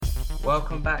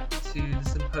welcome back to the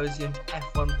Symposium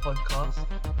F1 podcast.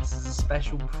 This is a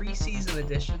special pre-season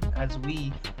edition as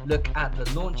we look at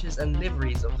the launches and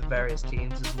liveries of the various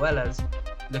teams, as well as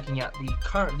looking at the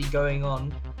currently going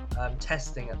on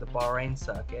testing at the Bahrain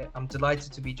circuit. I'm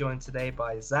delighted to be joined today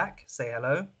by Zack. Say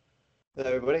hello.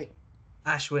 Hello, everybody.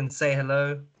 Ashwin, say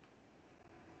hello.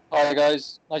 Hi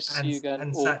guys, nice to see you again,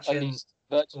 and or Sachin, at least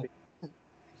virtually.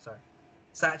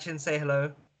 Sachin, say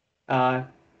hello. Hi.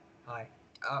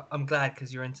 I'm glad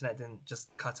because your internet didn't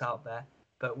just cut out there,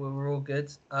 but we're all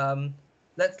good.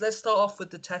 Let's start off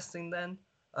with the testing then.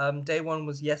 Day one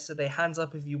was yesterday. Hands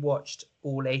up if you watched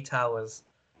all 8 hours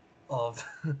of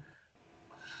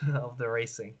of the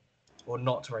racing, or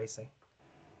not racing.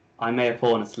 I may have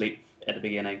fallen asleep at the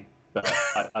beginning, but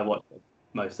I watched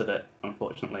most of it,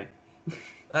 unfortunately.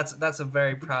 That's a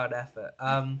very proud effort.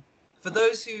 For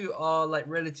those who are like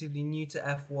relatively new to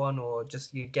F1 or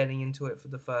just you're getting into it for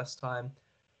the first time,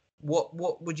 what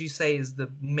would you say is the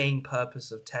main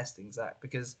purpose of testing, Zack?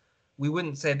 Because we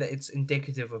wouldn't say that it's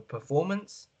indicative of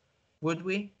performance, would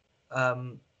we?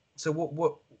 So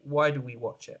why do we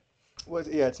watch it? Well,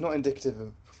 yeah, it's not indicative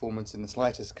of performance in the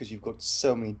slightest because you've got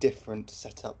so many different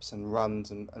setups and runs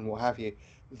and what have you.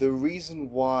 The reason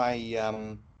why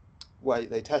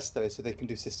they test though is so they can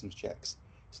do systems checks,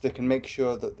 so they can make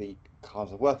sure that the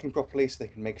cars are working properly. So they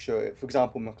can make sure, for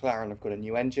example, McLaren have got a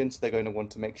new engine, so they're going to want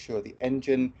to make sure the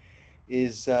engine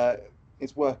is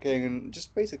working, and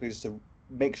just to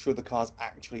make sure the cars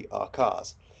actually are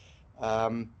cars.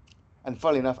 And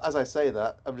funnily enough, as I say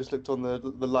that, I've just looked on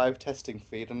the live testing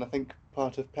feed, and I think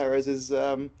part of Perez's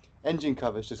engine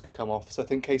cover's just come off. So I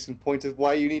think case in point of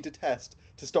why you need to test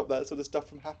to stop that sort of stuff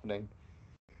from happening.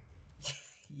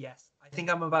 Yes, I think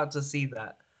I'm about to see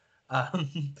that.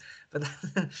 But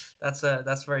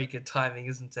that's very good timing,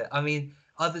 isn't it? I mean,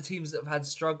 other teams that have had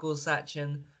struggles,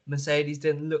 Sachin, Mercedes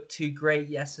didn't look too great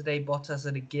yesterday. Bottas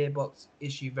had a gearbox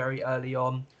issue very early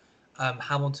on.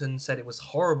 Hamilton said it was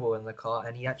horrible in the car,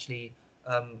 and he actually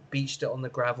beached it on the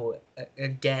gravel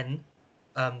again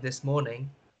this morning.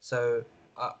 So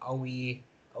are we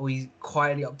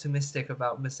quietly optimistic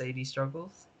about Mercedes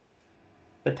struggles?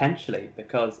 Potentially,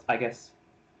 because I guess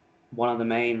one of the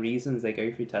main reasons they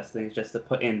go through testing is just to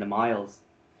put in the miles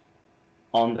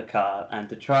on the car and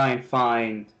to try and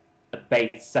find a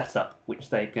base setup which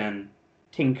they can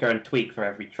tinker and tweak for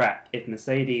every track. If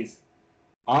Mercedes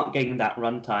aren't getting that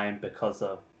runtime because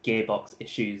of gearbox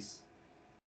issues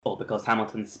or because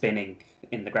Hamilton's spinning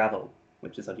in the gravel,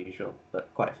 which is unusual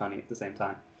but quite funny at the same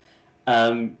time,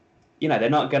 they're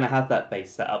not going to have that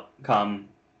base setup come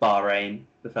Bahrain,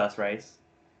 the first race,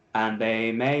 and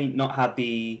they may not have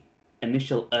the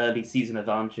initial early season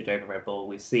advantage over Red Bull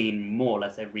we've seen more or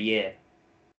less every year.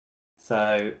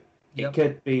 So It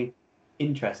could be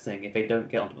interesting if they don't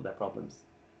get onto their problems.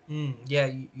 Yeah,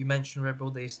 you mentioned Red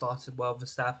Bull. They started well.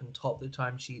 Verstappen topped the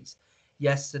timesheets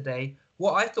yesterday.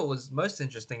 What I thought was most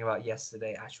interesting about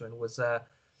yesterday, Ashwin, was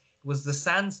the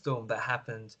sandstorm that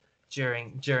happened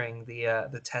during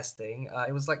the testing.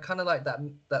 It was like kind of like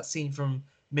that scene from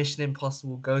Mission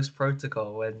Impossible: Ghost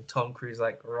Protocol when Tom Cruise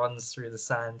like runs through the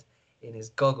sand in his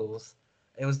goggles.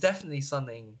 It was definitely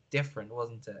something different,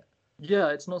 wasn't it? Yeah,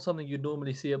 it's not something you'd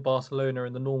normally see at Barcelona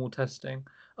in the normal testing.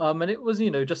 And it was,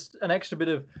 just an extra bit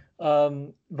of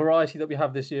variety that we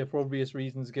have this year for obvious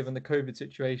reasons, given the COVID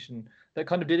situation that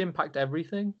kind of did impact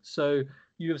everything. So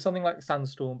you have something like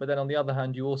Sandstorm, but then on the other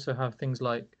hand, you also have things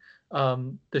like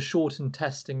the shortened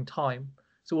testing time.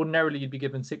 So ordinarily you'd be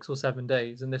given 6 or 7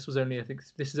 days, and this is only I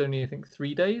think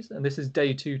 3 days, and this is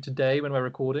day 2 today when we're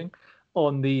recording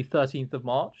on the 13th of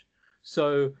March.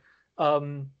 So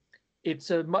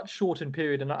it's a much shortened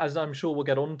period, and as I'm sure we'll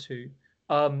get on to,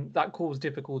 that caused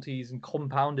difficulties and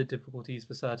compounded difficulties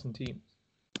for certain teams.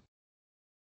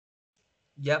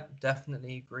 Yep,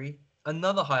 definitely agree.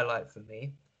 Another highlight for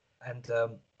me, and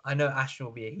I know Ashton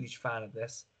will be a huge fan of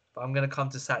this, but I'm going to come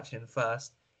to Sachin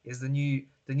first, is the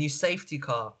new safety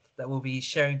car that will be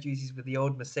sharing duties with the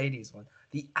old Mercedes one.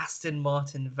 The Aston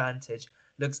Martin Vantage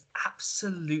looks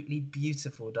absolutely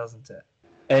beautiful, doesn't it?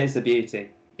 It is a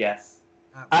beauty, yes.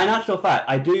 And in actual fact,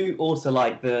 I do also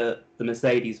like the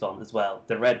Mercedes one as well.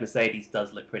 The red Mercedes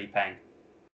does look pretty peng.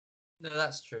 No,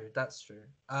 that's true.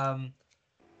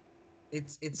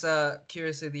 It's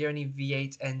curiously the only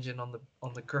V8 engine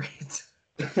on the grid.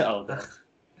 Oh, no.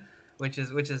 which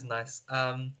is nice.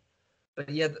 But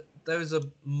yeah, those are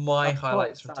my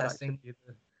highlights from testing.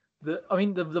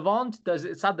 The Vantage.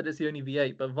 It's sad that it's the only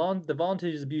V8, but the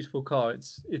Vantage is a beautiful car.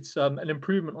 It's an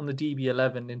improvement on the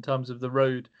DB11 in terms of the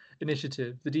road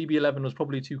initiative. The DB11 was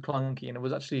probably too clunky, and it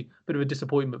was actually a bit of a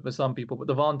disappointment for some people. But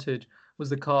the Vantage was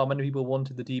the car many people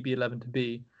wanted the DB11 to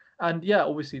be, And yeah,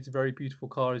 obviously it's a very beautiful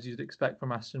car, as you'd expect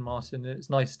from Aston Martin. It's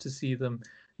nice to see them,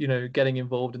 getting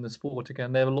involved in the sport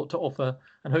again. They have a lot to offer,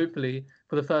 and hopefully,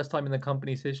 for the first time in the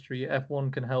company's history,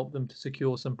 F1 can help them to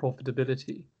secure some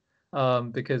profitability,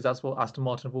 because that's what Aston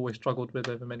Martin have always struggled with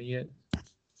over many years.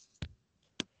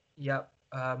 Yep.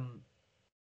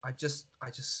 I just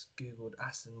googled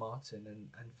Aston Martin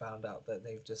and found out that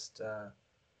they've just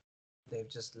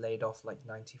laid off like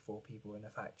 94 people in a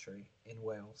factory in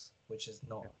Wales, which is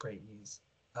not great news.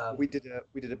 We did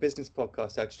a business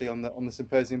podcast actually on the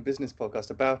Symposium Business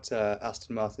podcast about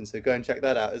Aston Martin. So go and check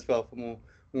that out as well for more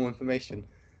information.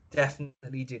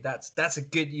 Definitely do. That's a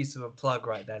good use of a plug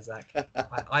right there, Zach.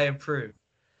 I approve.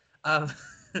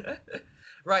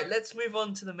 Right, let's move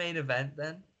on to the main event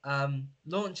then.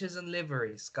 Launches and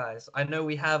liveries, guys. I know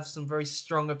we have some very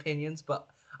strong opinions, but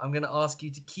I'm going to ask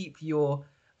you to keep your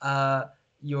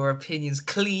opinions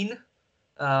clean,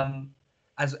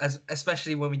 as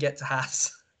especially when we get to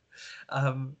Haas.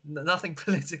 Nothing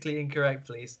politically incorrect,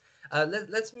 please.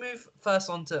 Let's move first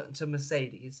on to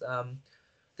Mercedes.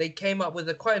 They came up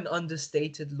with quite an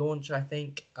understated launch, I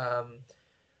think.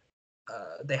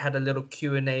 They had a little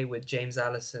Q&A with James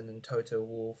Allison and Toto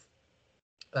Wolff.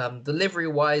 The livery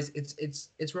wise,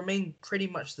 it's remained pretty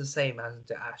much the same,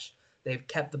 hasn't it, Ash? They've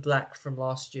kept the black from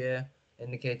last year,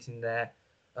 indicating their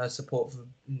support for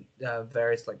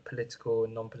various like political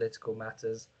and non-political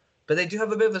matters. But they do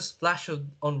have a bit of a splash of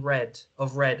red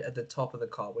at the top of the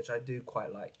car, which I do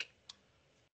quite like.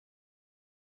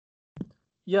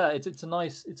 Yeah, it's a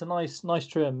nice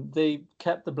trim. They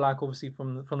kept the black obviously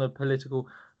from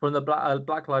the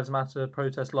Black Lives Matter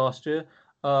protest last year,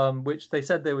 which they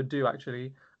said they would do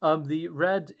actually. The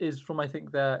red is from I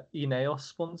think their Ineos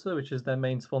sponsor, which is their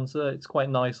main sponsor. It's quite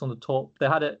nice on the top. They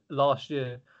had it last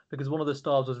year because one of the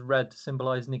stars was red to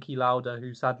symbolize Niki Lauda,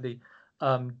 who sadly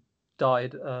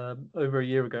died over a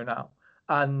year ago now,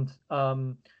 and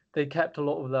they kept a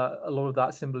lot of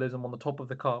that symbolism on the top of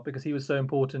the car because he was so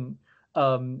important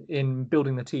in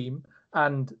building the team,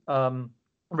 and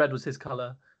red was his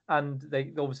color, and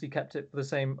they obviously kept it for the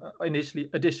same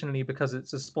additionally because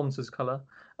it's a sponsor's color.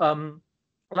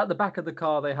 At the back of the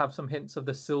car they have some hints of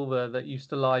the silver that used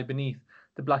to lie beneath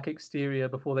the black exterior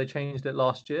before they changed it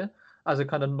last year, as a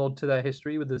kind of nod to their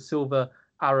history, with the silver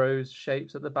arrows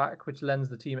shapes at the back, which lends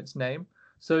the team its name.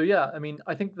 So yeah, I mean,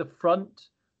 I think the front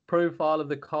profile of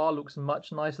the car looks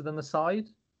much nicer than the side.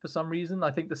 For some reason,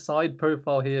 I think the side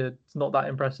profile here is not that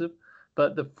impressive,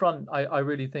 but the front I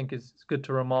really think is good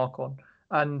to remark on.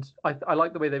 And I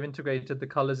like the way they've integrated the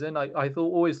colors in. I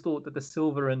always thought that the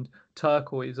silver and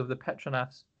turquoise of the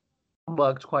Petronas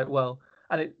worked quite well,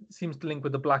 and it seems to link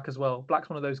with the black as well. Black's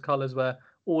one of those colors where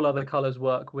all other colors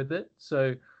work with it,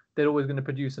 so they're always going to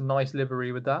produce a nice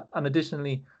livery with that. And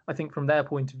additionally, I think from their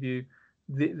point of view,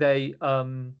 they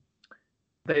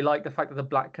like the fact that the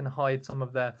black can hide some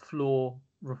of their floor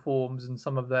reforms and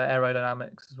some of their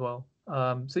aerodynamics as well.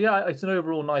 So yeah, it's an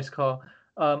overall nice car.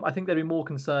 I think they'd be more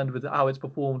concerned with how it's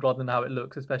performed rather than how it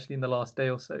looks, especially in the last day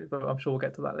or so. But I'm sure we'll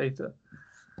get to that later.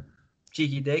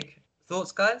 Cheeky dig.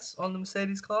 Thoughts, guys, on the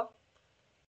Mercedes car?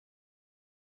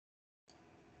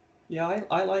 Yeah,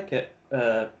 I like it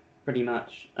pretty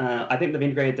much. I think they've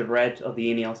integrated the red of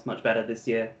the Ineos much better this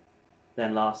year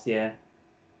than last year.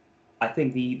 I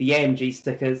think the AMG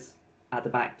stickers at the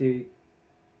back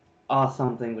are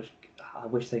something which I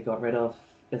wish they got rid of.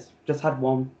 Just had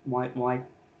one white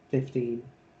 15.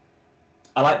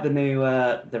 I like the new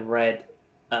the red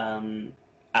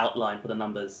outline for the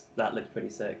numbers. That looks pretty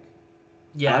sick.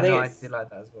 Yeah, I do like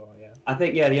that as well. Yeah. I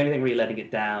think the only thing really letting it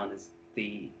down is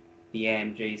the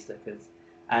AMG stickers.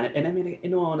 And I mean,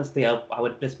 in all honesty, I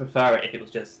would just prefer it if it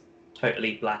was just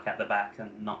totally black at the back and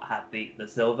not have the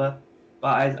silver.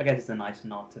 But I guess it's a nice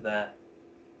nod to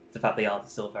the fact they are the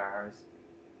silver arrows.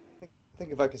 I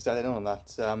think if I could stand in on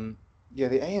that, yeah,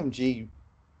 the AMG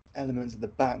elements at the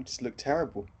back just look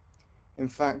terrible. In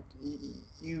fact,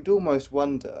 you'd almost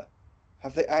wonder,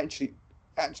 have they actually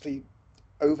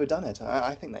overdone it?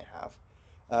 I think they have.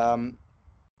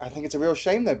 I think it's a real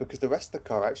shame though, because the rest of the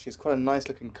car actually is quite a nice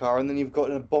looking car, and then you've got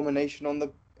an abomination on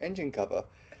the engine cover.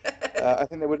 I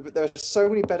think there are so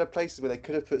many better places where they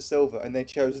could have put silver, and they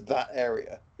chose that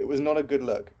area. It was not a good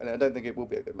look, and I don't think it will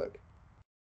be a good look.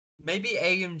 Maybe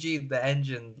AMG, the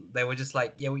engine, they were just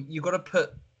like, yeah, you got to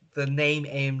put the name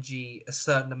AMG a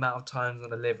certain amount of times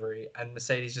on a livery, and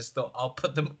Mercedes just thought, I'll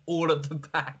put them all at the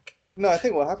back. No, I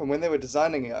think what happened when they were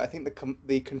designing it, I think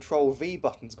the Ctrl-V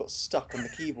buttons got stuck on the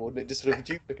keyboard, and it just sort of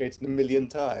duplicated a million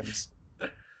times.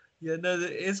 Yeah, no,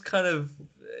 it's kind of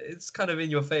in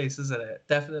your face, isn't it?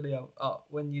 Definitely up.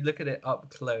 When you look at it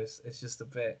up close, it's a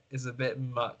bit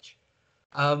much.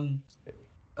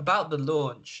 about the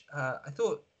launch, I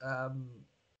thought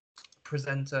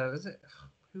presenter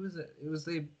who was it? It was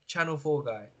the Channel 4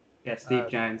 guy. Yeah, Steve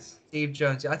Jones. Steve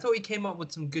Jones. Yeah, I thought he came up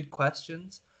with some good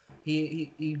questions.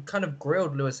 He kind of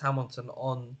grilled Lewis Hamilton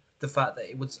on the fact that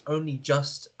it was only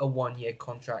just a 1-year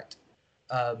contract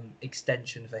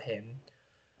extension for him.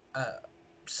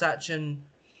 Sachin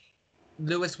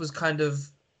Lewis was kind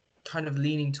of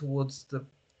leaning towards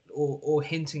or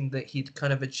hinting that he'd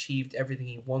kind of achieved everything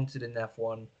he wanted in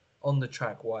F1 on the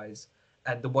track wise,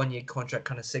 and the 1-year contract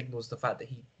kind of signals the fact that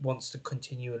he wants to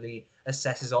continually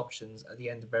assess his options at the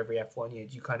end of every F1 year.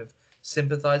 Do you kind of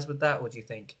sympathize with that, or do you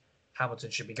think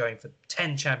Hamilton should be going for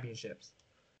 10 championships?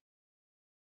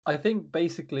 I think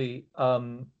basically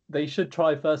they should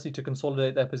try firstly to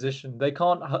consolidate their position. They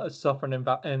can't suffer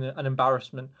an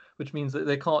embarrassment, which means that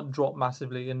they can't drop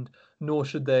massively, and nor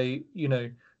should they,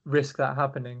 risk that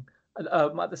happening.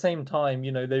 At the same time,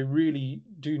 they really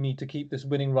do need to keep this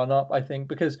winning run up, I think,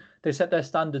 because they set their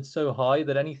standards so high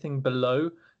that anything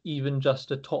below even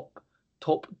just a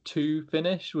top 2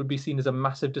 finish would be seen as a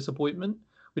massive disappointment,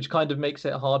 which kind of makes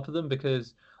it hard for them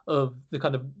because of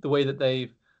the way that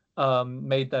they've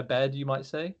made their bed, you might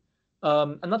say.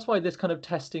 And that's why this kind of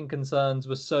testing concerns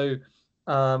were so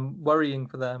worrying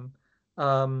for them,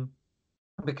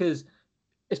 because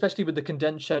especially with the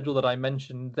condensed schedule that I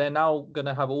mentioned, they're now going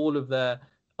to have all of their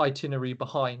itinerary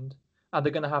behind, and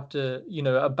they're going to have to,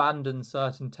 abandon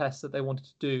certain tests that they wanted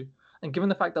to do. And given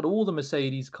the fact that all the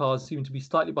Mercedes cars seem to be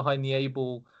slightly behind the 8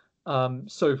 ball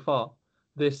so far,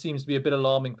 this seems to be a bit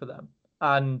alarming for them.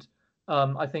 And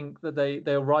I think that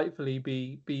they'll rightfully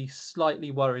be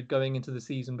slightly worried going into the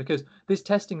season because this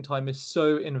testing time is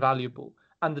so invaluable.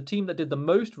 And the team that did the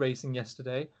most racing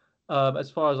yesterday, as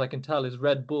far as I can tell, is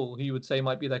Red Bull, who you would say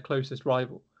might be their closest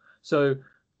rival. So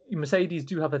Mercedes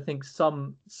do have, I think,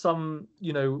 some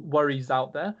worries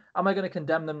out there. Am I going to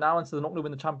condemn them now and so they're not going to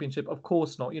win the championship? Of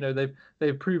course not.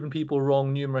 They've proven people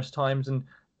wrong numerous times, and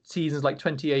seasons like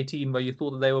 2018 where you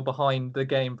thought that they were behind the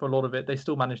game for a lot of it, they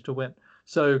still managed to win.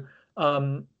 So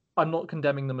I'm not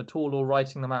condemning them at all or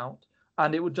writing them out.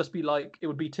 And it would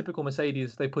be typical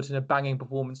Mercedes if they put in a banging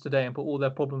performance today and put all their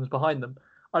problems behind them.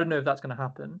 I don't know if that's going to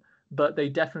happen, but they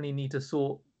definitely need to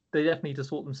sort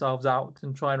themselves out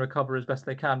and try and recover as best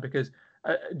they can because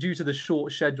due to the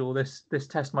short schedule, this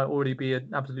test might already be an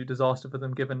absolute disaster for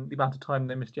them given the amount of time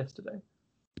they missed yesterday.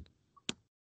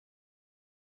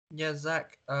 Yeah,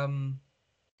 Zach,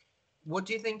 what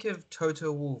do you think of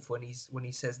Toto Wolff when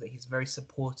he says that he's very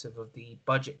supportive of the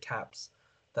budget caps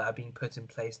that are being put in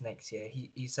place next year?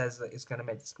 He says that it's going to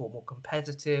make the sport more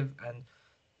competitive and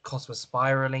costs were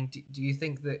spiraling. Do you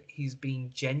think that he's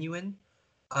being genuine?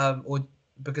 Or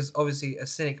because obviously a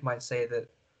cynic might say that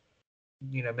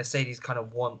Mercedes kind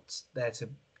of wants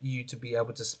you to be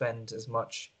able to spend as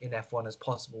much in F1 as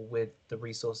possible with the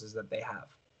resources that they have.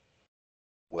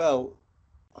 Well,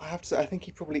 I have to say, I think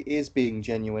he probably is being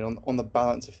genuine on the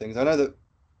balance of things. I know that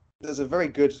there's a very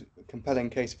good, compelling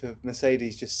case for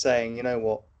Mercedes just saying, you know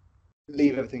what,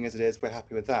 leave everything as it is, we're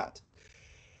happy with that.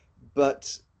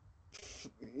 But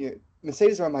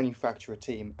Mercedes are a manufacturer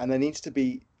team, and there needs to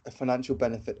be a financial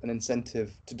benefit and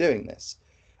incentive to doing this.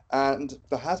 And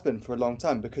there has been for a long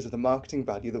time because of the marketing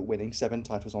value that winning 7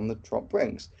 titles on the trot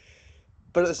brings.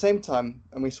 But at the same time,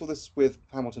 and we saw this with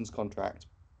Hamilton's contract,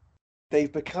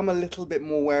 they've become a little bit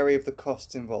more wary of the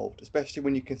costs involved, especially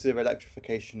when you consider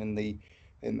electrification in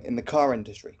the car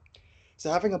industry.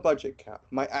 So having a budget cap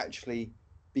might actually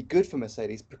be good for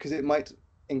Mercedes because it might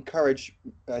encourage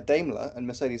Daimler and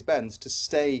Mercedes-Benz to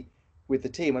stay with the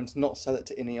team and to not sell it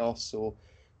to Ineos or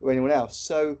anyone else.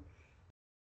 So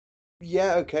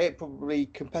yeah, okay, it probably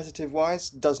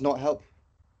competitive-wise does not help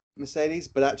Mercedes,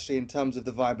 but actually in terms of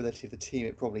the viability of the team,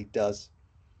 it probably does.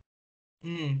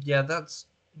 Yeah, that's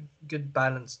good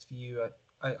balanced view.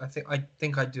 I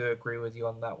think I do agree with you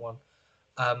on that one.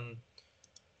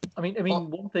 I mean,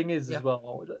 one thing is as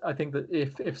well. I think that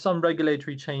if some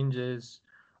regulatory changes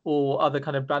or other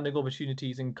kind of branding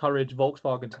opportunities encourage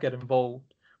Volkswagen to get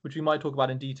involved, which we might talk about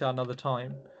in detail another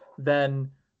time, then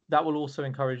that will also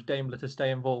encourage Daimler to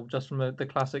stay involved, just from the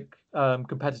classic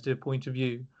competitive point of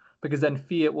view, because then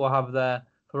Fiat will have their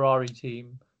Ferrari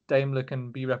team. Daimler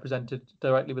can be represented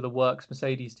directly with a Works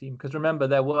Mercedes team, because remember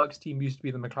their Works team used to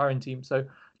be the McLaren team, so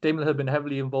Daimler have been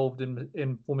heavily involved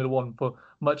in Formula One for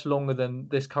much longer than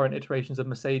this current iterations of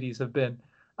Mercedes have been.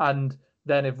 And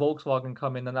then if Volkswagen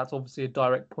come in, then that's obviously a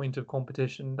direct point of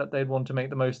competition that they'd want to make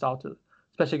the most out of,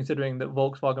 especially considering that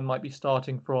Volkswagen might be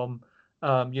starting from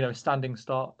a standing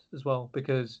start as well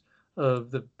because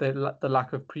of the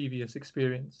lack of previous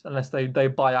experience, unless they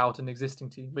buy out an existing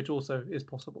team, which also is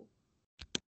possible.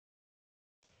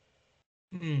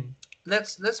 Hmm.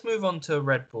 Let's move on to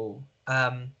Red Bull.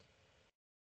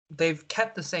 They've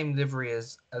kept the same livery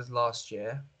as last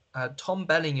year. Tom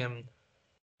Bellingham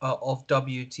of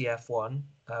WTF1,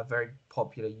 a very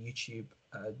popular YouTube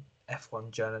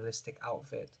F1 journalistic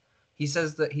outfit, he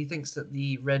says that he thinks that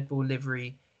the Red Bull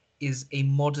livery is a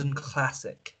modern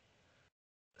classic.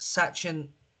 Sachin,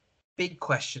 big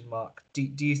question mark. Do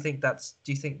you think that's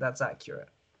accurate?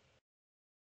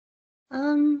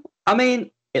 I mean,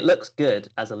 it looks good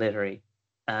as a livery,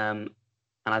 and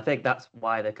I think that's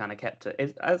why they kind of kept it.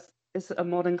 Is a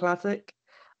modern classic.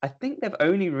 I think they've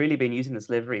only really been using this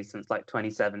livery since like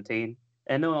 2017.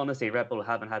 In all honesty, Red Bull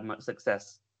haven't had much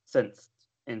success since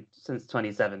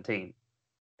 2017.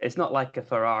 It's not like a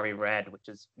Ferrari red, which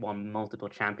has won multiple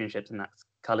championships in that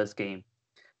color scheme,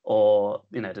 or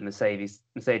the Mercedes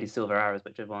Silver Arrows,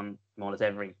 which have won more or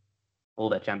less all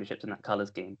their championships in that color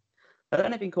scheme. I don't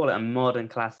know if you can call it a modern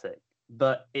classic,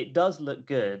 but it does look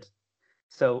good.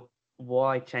 So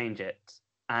why change it?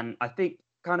 And I think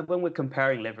kind of when we're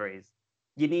comparing liveries,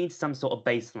 you need some sort of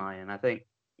baseline. I think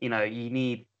you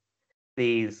need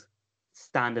these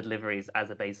standard liveries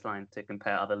as a baseline to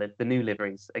compare the new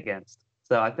liveries against.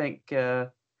 So I think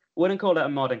wouldn't call it a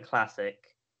modern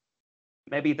classic.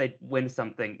 Maybe they'd win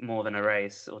something more than a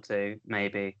race or two,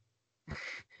 maybe.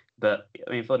 But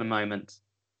I mean, for the moment,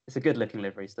 it's a good looking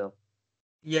livery still.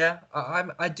 Yeah,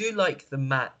 I do like the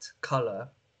matte color,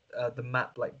 the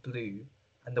matte like blue,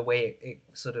 and the way it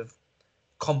sort of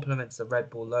complements the Red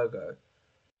Bull logo.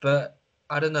 But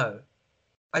I don't know.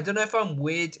 I don't know if I'm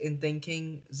weird in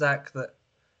thinking, Zach, that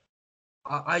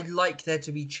I'd like there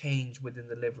to be change within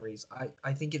the liveries.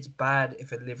 I think it's bad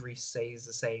if a livery stays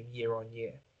the same year on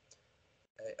year.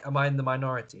 Am I in the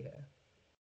minority here?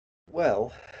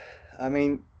 Well, I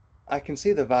mean, I can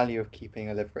see the value of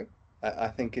keeping a livery. I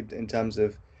think in terms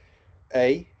of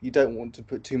you don't want to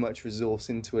put too much resource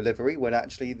into a livery when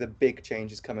actually the big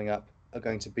changes coming up are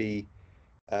going to be,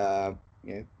 uh,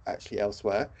 actually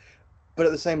elsewhere. But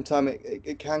at the same time,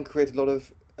 it can create a lot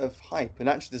of hype. And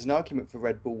actually, there's an argument for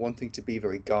Red Bull wanting to be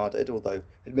very guarded, although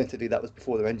admittedly that was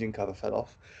before their engine cover fell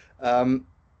off. Um,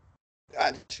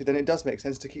 Actually, then it does make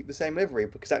sense to keep the same livery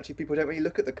because actually people don't really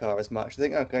look at the car as much. They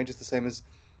think, okay, just the same as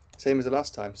the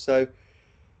last time. So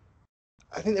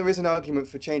I think there is an argument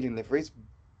for changing liveries,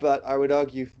 but I would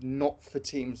argue not for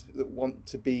teams that want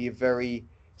to be very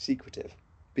secretive,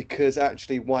 because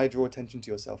actually, why draw attention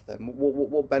to yourself then?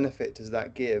 What benefit does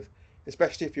that give,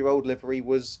 especially if your old livery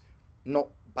was not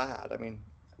bad? I mean,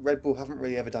 Red Bull haven't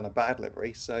really ever done a bad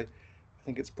livery, so I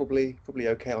think it's probably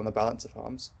okay on the balance of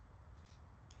harms.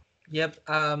 Yep.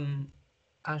 Ashwin.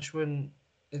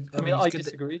 I I mean, mean, it's I good that.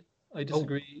 disagree. I Oh,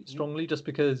 disagree strongly just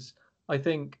because I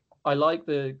think I like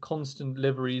the constant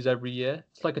liveries every year.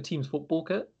 It's like a team's football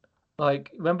kit.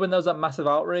 Like, remember when there was that massive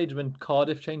outrage when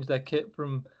Cardiff changed their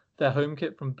home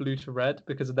kit from blue to red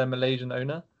because of their Malaysian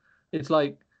owner? It's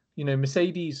like,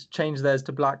 Mercedes changed theirs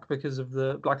to black because of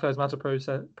the Black Lives Matter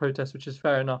protest, which is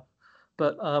fair enough.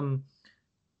 But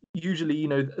usually,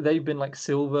 they've been like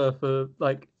silver for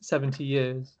like 70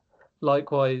 years.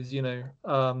 Likewise,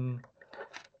 um,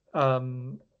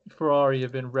 Ferrari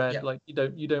have been red. yeah. Like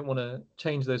you don't want to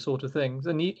change those sort of things.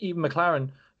 And even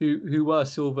McLaren, who were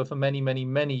silver for many many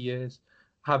many years,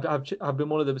 have been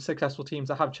one of the successful teams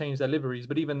that have changed their liveries.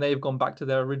 But even they've gone back to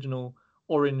their original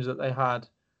orange that they had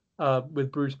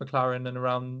with Bruce McLaren and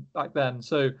around back then.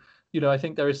 So I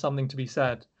think there is something to be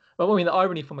said. But I mean, the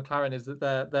irony for McLaren is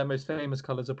that their most famous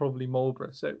colours are probably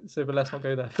Marlboro. But let's not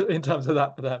go there in terms of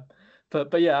that for them.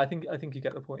 But yeah, I think you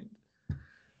get the point.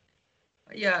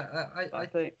 Yeah, I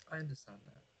think I understand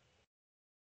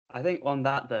that. I think on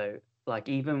that though, like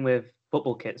even with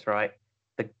football kits, right?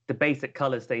 The basic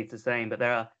color stays the same, but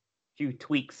there are a few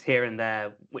tweaks here and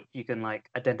there which you can like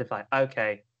identify.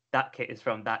 Okay, that kit is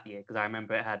from that year because I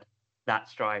remember it had that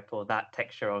stripe or that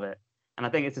texture of it. And I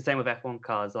think it's the same with F1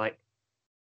 cars. Like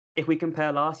if we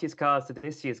compare last year's cars to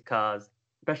this year's cars,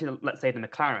 especially let's say the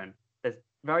McLaren, there's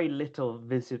very little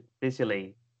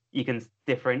visually you can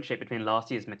differentiate between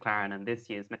last year's McLaren and this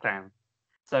year's McLaren.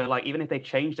 So like even if they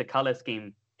change the color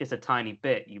scheme just a tiny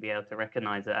bit, you'll be able to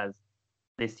recognize it as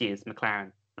this year's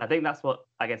McLaren. I think that's what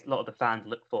I guess a lot of the fans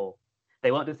look for.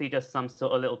 They want to see just some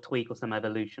sort of little tweak or some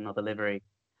evolution of the livery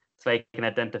so they can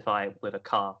identify it with a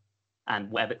car and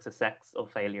whatever its success or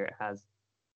failure it has.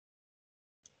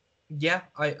 Yeah,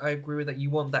 I agree with that. You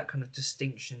want that kind of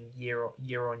distinction year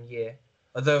on year.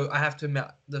 Although I have to admit,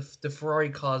 the Ferrari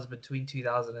cars between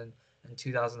 2000 and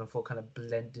 2004 kind of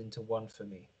blend into one for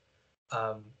me.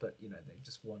 But they've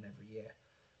just won every year.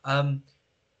 Um,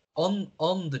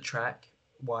 on the track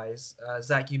wise,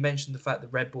 Zach, you mentioned the fact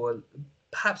that Red Bull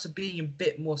perhaps being a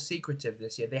bit more secretive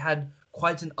this year. They had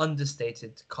quite an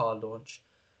understated car launch.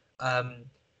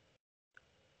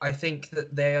 I think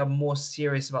that they are more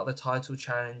serious about the title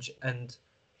challenge. And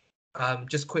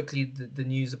just quickly, the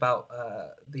news about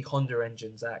the Honda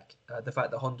engine, Zach, the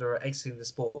fact that Honda are exiting the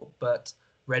sport, but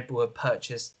Red Bull have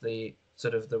purchased the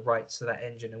rights to that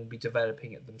engine and will be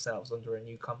developing it themselves under a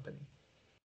new company.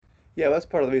 Yeah, that's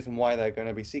part of the reason why they're going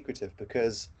to be secretive,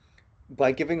 because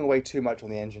by giving away too much on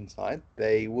the engine side,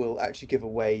 they will actually give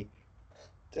away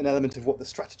an element of what the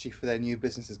strategy for their new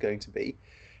business is going to be.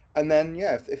 And then,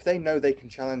 yeah, if they know they can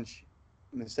challenge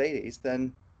Mercedes,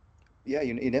 then yeah,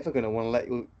 you're never going to want to let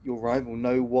your rival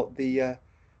know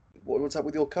what's up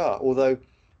with your car. Although,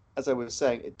 as I was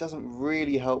saying, it doesn't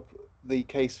really help the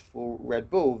case for Red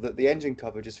Bull that the engine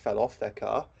cover just fell off their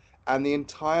car, and the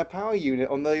entire power unit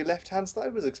on the left-hand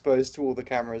side was exposed to all the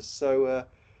cameras. So,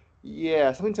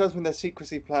 yeah, something tells me their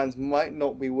secrecy plans might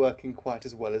not be working quite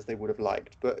as well as they would have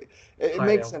liked. But it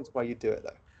makes sense why you do it,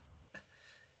 though.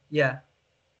 Yeah.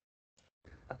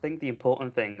 I think the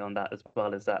important thing on that as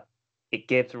well is that it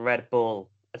gives Red Bull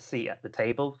a seat at the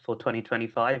table for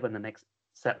 2025 when the next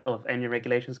set of engine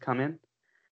regulations come in.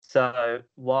 So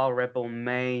while Red Bull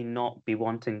may not be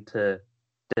wanting to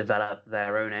develop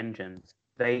their own engines,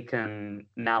 they can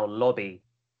now lobby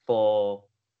for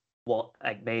what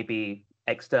maybe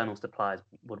external suppliers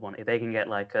would want. If they can get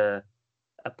like a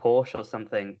Porsche or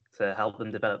something to help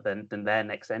them develop their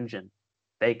next engine,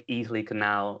 they easily can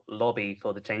now lobby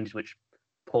for the changes which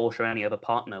Porsche or any other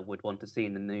partner would want to see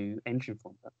in the new engine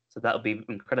formula. So that would be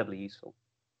incredibly useful.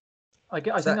 I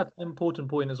think that's an important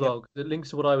point as well, because it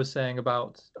links to what I was saying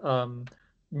about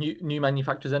new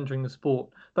manufacturers entering the sport.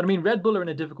 But I mean, Red Bull are in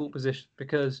a difficult position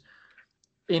because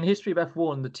in history of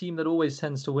F1, the team that always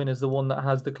tends to win is the one that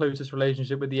has the closest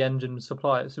relationship with the engine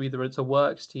supplier. So either it's a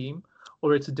works team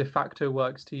or it's a de facto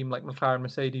works team like McLaren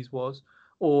Mercedes was,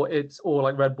 or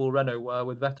like Red Bull Renault were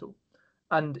with Vettel.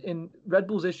 And in Red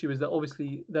Bull's issue is that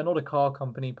obviously they're not a car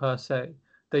company per se.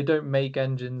 They don't make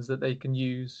engines that they can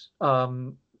use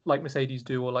like Mercedes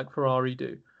do or like Ferrari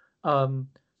do.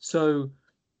 So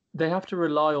they have to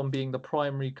rely on being the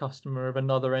primary customer of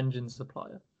another engine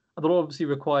supplier. And that obviously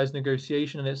requires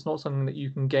negotiation, and it's not something that you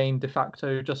can gain de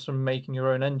facto just from making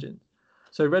your own engines.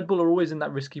 So Red Bull are always in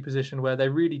that risky position where they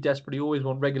really desperately always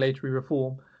want regulatory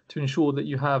reform to ensure that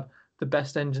you have the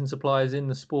best engine suppliers in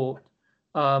the sport,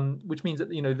 which means that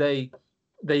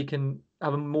they can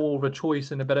have more of a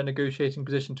choice and a better negotiating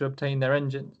position to obtain their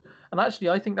engines. And actually,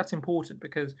 I think that's important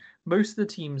because most of the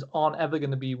teams aren't ever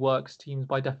going to be works teams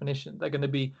by definition. They're going to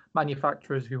be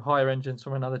manufacturers who hire engines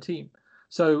from another team.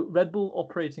 So Red Bull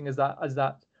operating as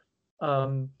that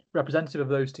representative of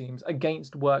those teams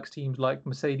against works teams like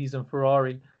Mercedes and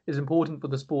Ferrari is important for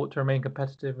the sport to remain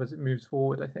competitive as it moves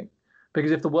forward, I think.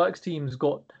 Because if the works teams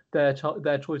got their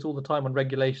choice all the time on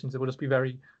regulations, it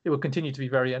will continue to be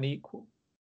very unequal.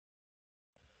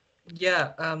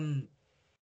 Yeah,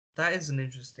 that is an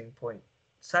interesting point.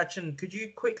 Sachin, could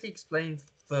you quickly explain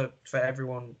for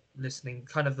everyone listening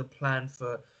kind of the plan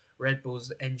for Red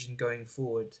Bull's engine going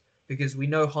forward? Because we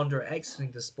know Honda are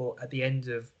exiting the sport at the end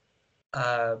of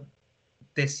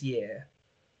this year,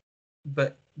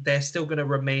 but they're still going to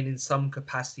remain in some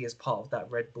capacity as part of that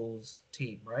Red Bull's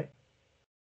team, right?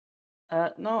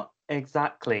 Not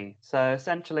exactly. So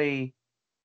essentially,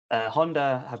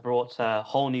 Honda have brought a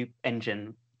whole new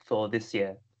engine for this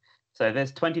year. So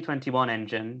this 2021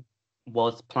 engine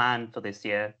was planned for this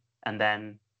year, and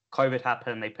then COVID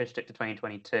happened, they pushed it to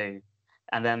 2022,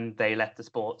 and then they left the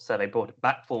sport, so they brought it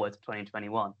back forward to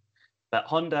 2021. But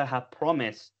Honda have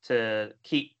promised to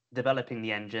keep developing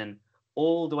the engine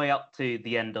all the way up to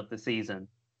the end of the season.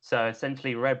 So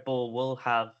essentially, Red Bull will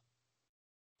have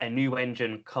a new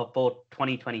engine for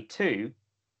 2022.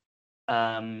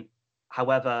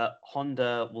 However,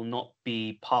 Honda will not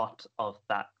be part of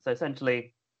that. So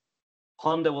essentially,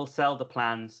 Honda will sell the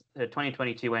plans, the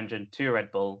 2022 engine to Red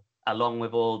Bull, along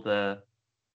with all the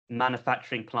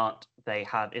manufacturing plant they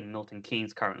have in Milton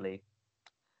Keynes currently.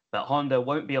 But Honda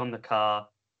won't be on the car.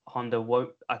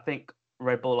 I think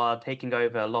Red Bull are taking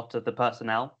over a lot of the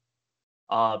personnel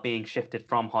are being shifted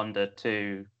from Honda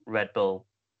to Red Bull.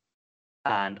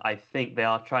 And I think they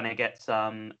are trying to get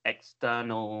some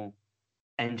external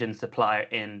engine supplier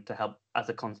in to help as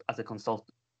a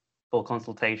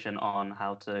consultation on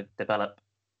how to develop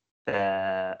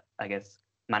their, I guess,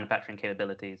 manufacturing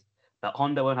capabilities. But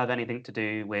Honda won't have anything to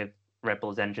do with Red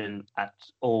Bull's engine at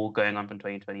all going on from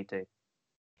 2022.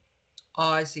 Oh,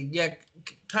 I see. Yeah,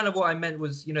 kind of what I meant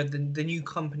was, the new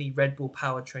company Red Bull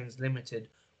Powertrains Limited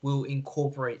will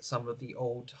incorporate some of the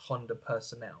old Honda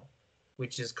personnel,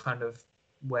 which is kind of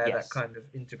where Yes. that kind of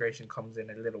integration comes in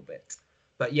a little bit.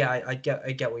 But yeah, I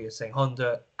get what you're saying.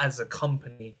 Honda as a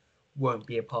company won't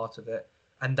be a part of it,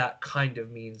 and that kind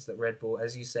of means that Red Bull,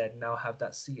 as you said, now have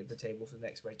that seat at the table for the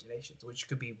next regulations, which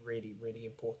could be really, really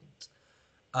important.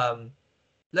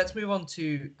 Let's move on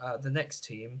to the next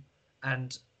team.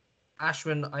 And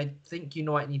Ashwin, I think you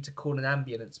might need to call an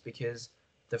ambulance because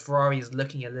the Ferrari is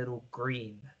looking a little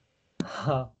green.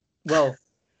 Well,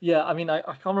 yeah, I mean, I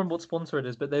can't remember what sponsor it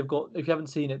is, but they've got, if you haven't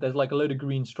seen it, there's like a load of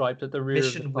green stripes at the rear of the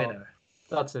Mission car. winner.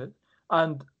 That's it.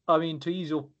 And I mean, to ease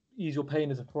your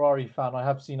pain as a Ferrari fan, I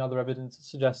have seen other evidence that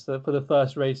suggests that for the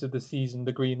first race of the season,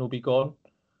 the green will be gone.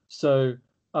 So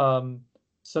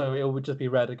so it would just be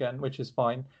red again, which is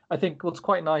fine. I think what's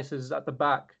quite nice is at the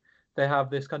back they have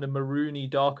this kind of maroony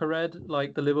darker red,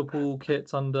 like the Liverpool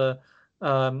kits under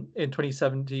in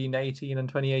 2017-18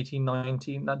 and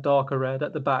 2018-19, that darker red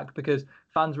at the back, because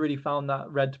fans really found that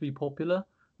red to be popular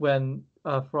when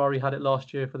Ferrari had it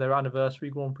last year for their anniversary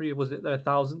Grand Prix. Was it their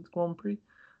 1000th Grand Prix?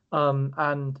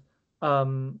 And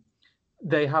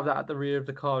they have that at the rear of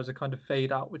the car as a kind of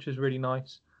fade out, which is really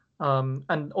nice.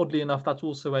 And oddly enough, that's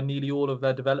also where nearly all of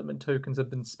their development tokens have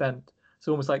been spent.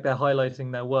 So almost like they're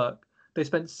highlighting their work. They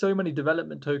spent so many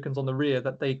development tokens on the rear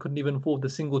that they couldn't even afford the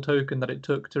single token that it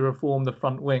took to reform the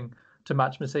front wing to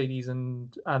match Mercedes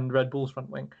and Red Bull's front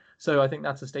wing. So I think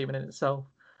that's a statement in itself.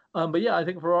 But yeah, I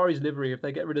think Ferrari's livery, if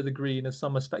they get rid of the green, as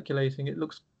some are speculating, it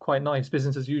looks quite nice,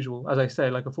 business as usual. As I say,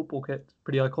 like a football kit,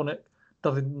 pretty iconic,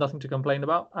 nothing to complain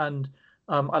about. And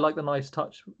I like the nice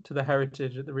touch to the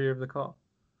heritage at the rear of the car.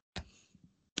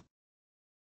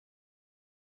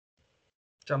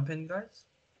 Jump in, guys.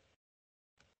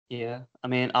 Yeah, I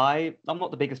mean, I'm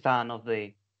not the biggest fan of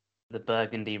the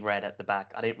burgundy red at the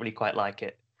back. I didn't really quite like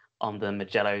it on the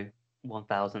Mugello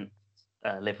 1000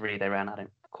 livery they ran. I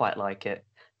don't quite like it.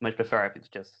 Much prefer if it's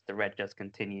just the red just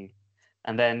continue.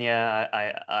 And then yeah,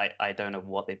 I don't know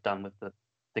what they've done with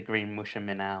the green Mission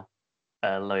Winnow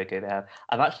logo they have.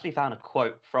 I've actually found a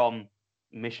quote from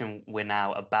Mission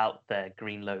Winnow about their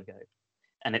green logo,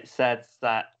 and it says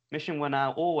that Mission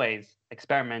Winnow always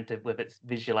experimented with its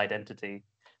visual identity.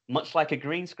 Much like a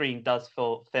green screen does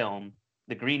for film,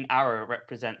 the green arrow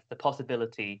represents the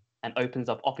possibility and opens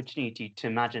up opportunity to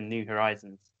imagine new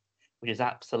horizons, which is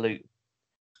absolute,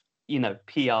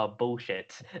 PR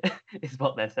bullshit, is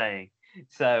what they're saying.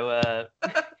 So,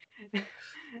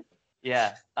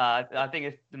 yeah, I think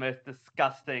it's the most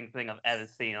disgusting thing I've ever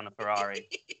seen on a Ferrari.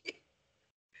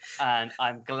 And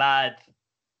I'm glad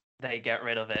they get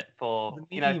rid of it for,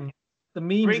 the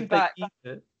memes bring if back. they keep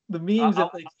it. The memes if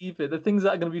they keep it. The things that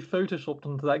are going to be photoshopped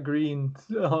onto that green.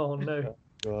 Oh no.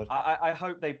 God. I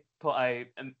hope they put a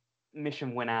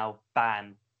Mission Winnow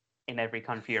ban in every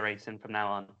country you're racing from now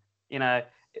on.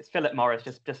 It's Philip Morris.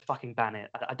 Just fucking ban it.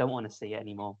 I don't want to see it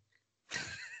anymore.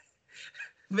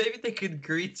 Maybe they could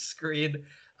green screen.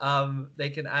 They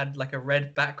can add like a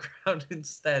red background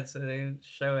instead, so they don't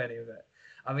show any of it.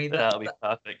 I mean, that'll be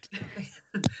perfect.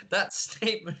 That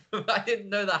statement, I didn't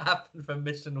know that happened for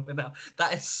Mission Winnow.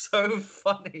 That is so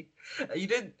funny. You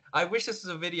didn't. I wish this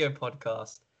was a video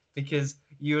podcast because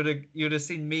you would have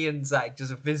seen me and Zach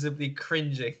just visibly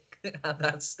cringing at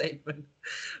that statement.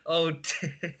 Oh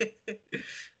dear.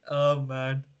 Oh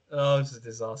man. Oh, it's a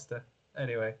disaster.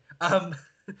 Anyway,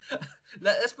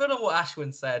 let's put on what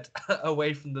Ashwin said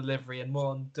away from the livery and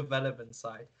more on development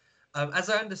side. As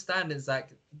I understand it,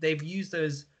 Zach, they've used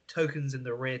those tokens in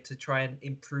the rear to try and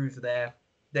improve their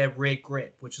rear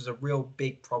grip, which was a real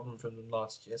big problem for them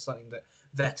last year, something that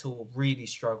Vettel really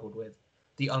struggled with,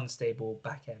 the unstable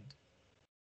back end.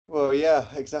 Well, yeah,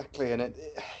 exactly, and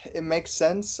it makes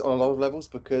sense on a lot of levels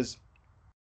because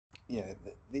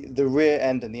the rear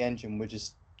end and the engine were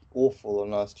just awful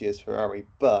on last year's Ferrari.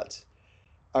 But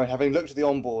I mean, having looked at the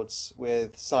onboards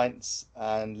with Sainz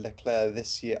and Leclerc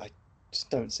this year, I just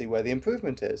don't see where the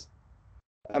improvement is.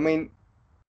 I mean,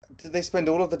 did they spend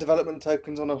all of the development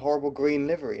tokens on a horrible green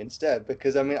livery instead?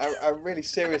 Because I mean, I really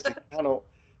seriously cannot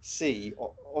see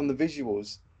on the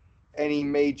visuals any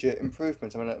major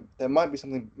improvements. I mean, there might be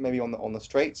something maybe on the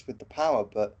straights with the power,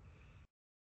 but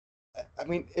I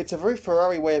mean, it's a very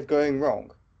Ferrari way of going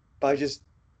wrong by just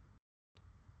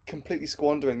completely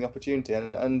squandering the opportunity.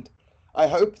 And I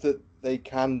hope that they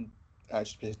can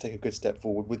actually take a good step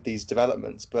forward with these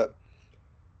developments, but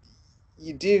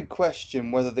you do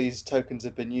question whether these tokens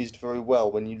have been used very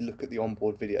well when you look at the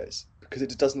onboard videos, because it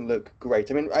just doesn't look great.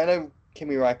 I mean, I know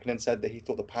Kimi Räikkönen said that he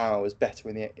thought the power was better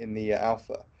in the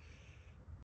Alpha,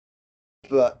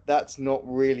 but that's not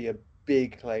really a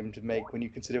big claim to make when you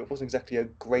consider it wasn't exactly a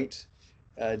great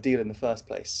deal in the first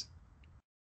place.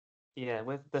 Yeah,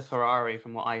 with the Ferrari,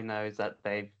 from what I know, is that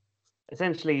they've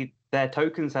essentially their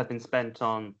tokens have been spent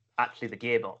on actually the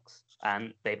gearbox,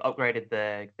 and they've upgraded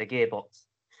the gearbox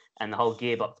and the whole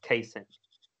gearbox casing.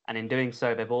 And in doing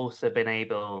so, they've also been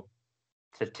able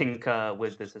to tinker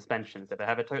with the suspension. So they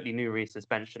have a totally new rear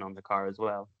suspension on the car as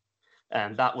well.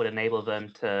 And that would enable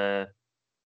them to,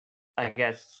 I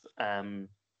guess,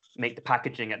 make the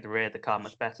packaging at the rear of the car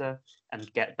much better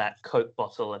and get that Coke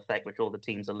bottle effect, which all the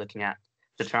teams are looking at,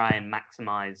 to try and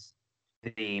maximize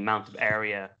the amount of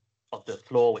area of the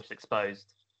floor which is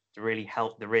exposed to really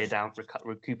help the rear down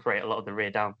recuperate a lot of the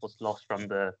rear downforce lost from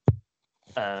the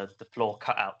floor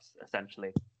cutouts,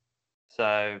 essentially.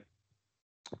 So,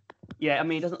 yeah, I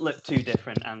mean, it doesn't look too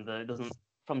different, and it doesn't,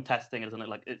 from testing, it doesn't look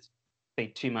like it's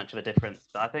made too much of a difference.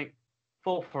 But I think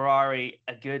for Ferrari,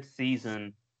 a good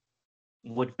season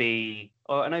would be,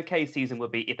 or an okay season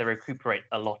would be if they recuperate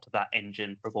a lot of that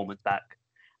engine performance back.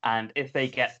 And if they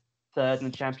get third in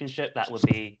the championship, that would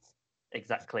be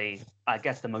exactly, I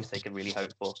guess, the most they can really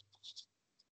hope for.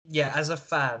 Yeah, as a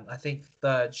fan, I think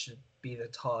third should be the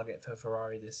target for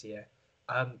Ferrari this year.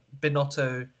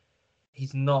 Binotto,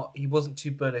 he wasn't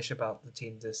too bullish about the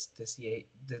team this year,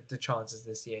 the chances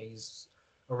this year. He's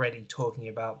already talking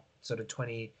about sort of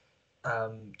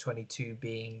 2022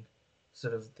 being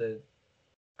sort of the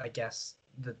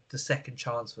second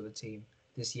chance for the team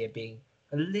this year, being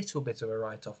a little bit of a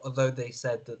write-off, although they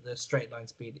said that the straight line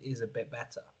speed is a bit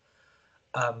better.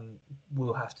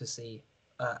 We'll have to see.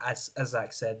 As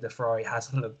Zach said, the Ferrari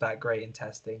hasn't looked that great in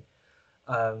testing.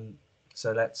 So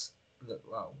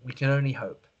we can only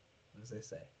hope, as they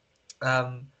say.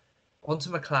 On to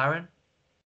McLaren.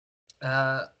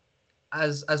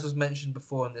 As was mentioned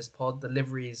before in this pod, the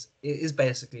liveries is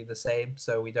basically the same,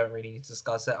 so we don't really need to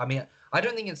discuss it. I mean, I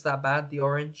don't think it's that bad, the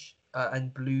orange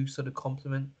and blue sort of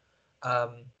complement.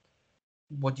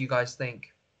 What do you guys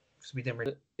think? Because we didn't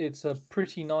really... It's a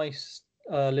pretty nice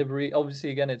livery.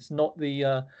 Obviously, again, it's not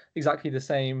the exactly the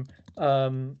same.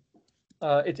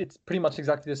 It's pretty much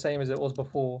exactly the same as it was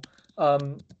before.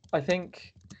 I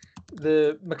think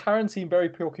the McLaren seem very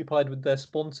preoccupied with their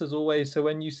sponsors always. So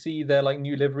when you see their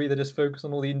new livery, they just focus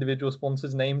on all the individual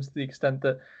sponsors' names to the extent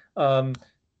that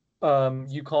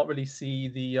you can't really see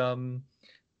the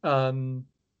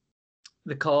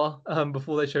car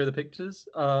before they show the pictures,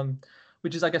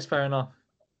 which is, I guess, fair enough.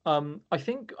 I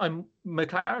think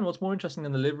McLaren. What's more interesting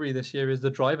than the livery this year is the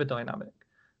driver dynamic,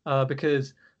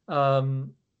 because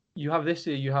you have this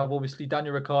year, you have obviously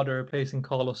Daniel Ricciardo replacing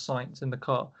Carlos Sainz in the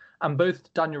car, and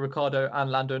both Daniel Ricciardo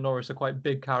and Lando Norris are quite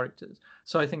big characters.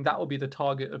 So I think that will be the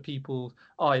target of people's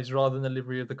eyes rather than the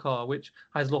livery of the car, which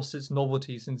has lost its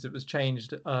novelty since it was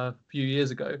changed a few years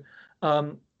ago. I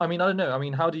mean, I don't know. I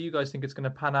mean, how do you guys think it's going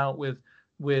to pan out with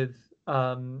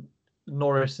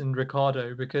Norris and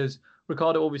Ricciardo? Because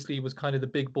Ricciardo obviously was kind of the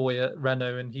big boy at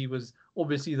Renault, and he was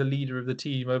obviously the leader of the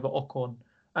team over Ocon.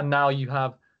 And now you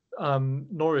have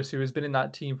Norris, who has been in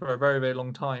that team for a very, very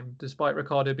long time, despite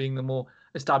Ricciardo being the more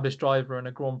established driver and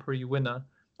a Grand Prix winner.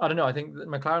 I don't know. I think that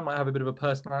McLaren might have a bit of a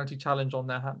personality challenge on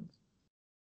their hands.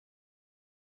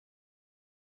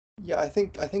 Yeah, I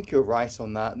think you're right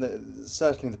on that.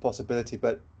 Certainly the possibility,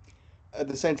 but at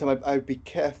the same time, I'd be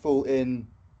careful in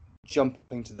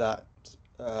jumping to that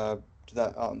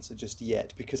answer just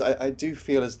yet, because I do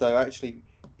feel as though actually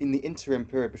in the interim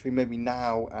period between maybe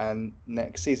now and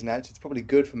next season, actually it's probably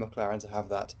good for McLaren to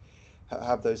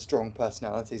have those strong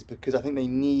personalities, because I think they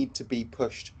need to be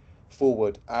pushed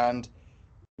forward. And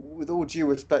with all due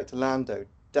respect to Lando,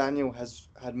 Daniel has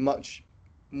had much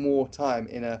more time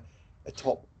in a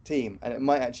top team, and it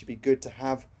might actually be good to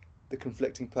have the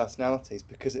conflicting personalities,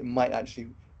 because it might actually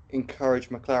encourage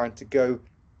McLaren to go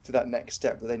to that next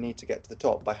step that they need to get to the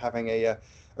top by having a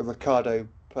Ricciardo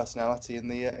personality in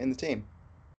the team.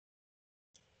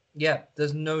 Yeah,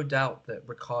 there's no doubt that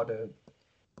Ricciardo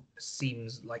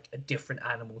seems like a different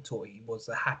animal to what he was,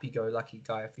 a happy-go-lucky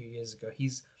guy a few years ago.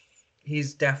 He's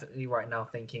definitely right now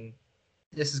thinking,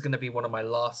 this is going to be one of my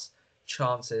last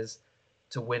chances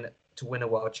to win a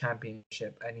world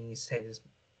championship, and he says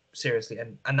seriously,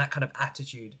 and that kind of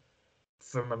attitude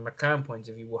from a McLaren point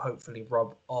of view will hopefully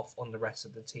rub off on the rest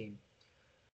of the team.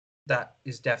 That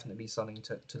is definitely something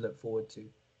to look forward to.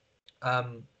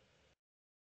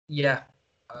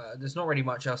 There's not really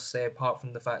much else to say apart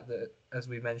from the fact that, as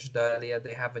we mentioned earlier,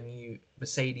 they have a new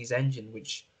Mercedes engine,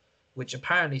 which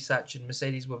apparently Sachin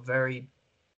Mercedes were very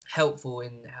helpful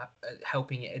in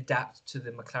helping it adapt to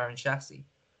the McLaren chassis.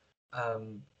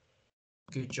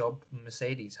 Good job,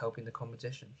 Mercedes, helping the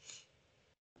competition.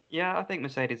 Yeah, I think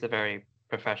Mercedes are very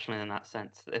professional in that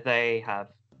sense.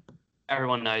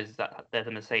 Everyone knows that there's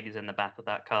a Mercedes in the back of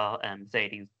that car, and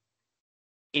Mercedes,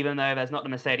 even though there's not the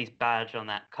Mercedes badge on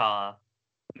that car,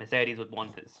 Mercedes would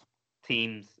want its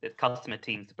its customer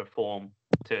teams to perform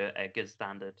to a good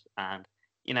standard. And,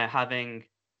 having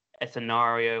a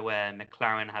scenario where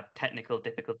McLaren have technical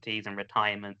difficulties and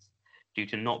retirements due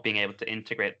to not being able to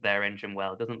integrate their engine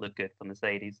well doesn't look good for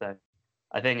Mercedes. So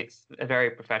I think it's a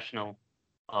very professional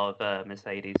of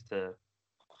Mercedes to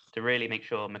really make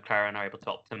sure McLaren are able to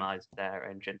optimize their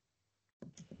engine.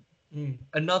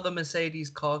 Another Mercedes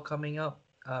car coming up,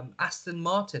 Aston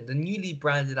Martin, the newly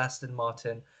branded Aston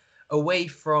Martin, away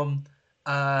from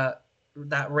the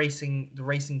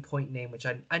Racing Point name, which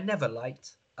I never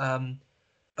liked.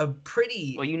 A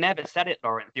pretty. Well, you never said it,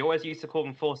 Lawrence. You always used to call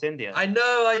them Force India. I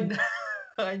know.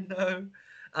 I know.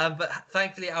 But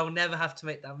thankfully, I will never have to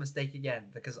make that mistake again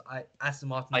because Aston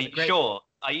Martin. Are you sure?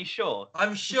 Are you sure?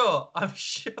 I'm sure.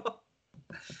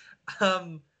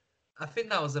 I think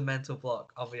that was a mental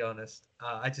block. I'll be honest.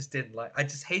 I just didn't like. I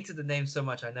just hated the name so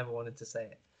much. I never wanted to say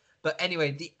it. But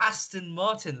anyway, the Aston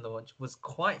Martin launch was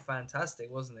quite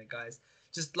fantastic, wasn't it, guys?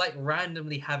 Just like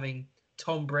randomly having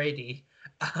Tom Brady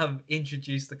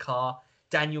introduce the car.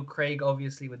 Daniel Craig,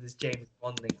 obviously, with his James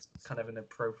Bond links, kind of an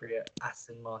appropriate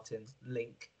Aston Martin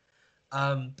link.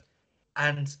 And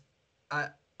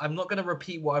I'm not going to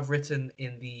repeat what I've written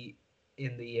in the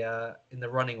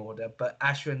running order, but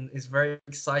Ashwin is very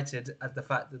excited at the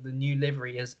fact that the new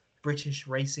livery is British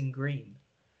Racing Green.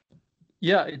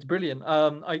 Yeah, it's brilliant.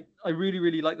 I really,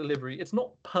 really like the livery. It's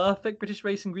not perfect British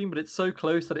Racing Green, but it's so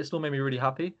close that it still made me really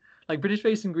happy. Like British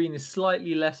Racing Green is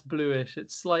slightly less bluish.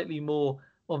 It's slightly more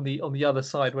on the other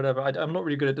side, whatever. I'm not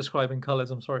really good at describing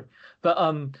colors. I'm sorry, but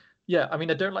yeah. I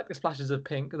mean, I don't like the splashes of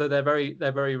pink, though they're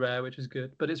very rare, which is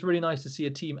good. But it's really nice to see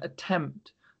a team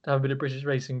attempt to have a bit of British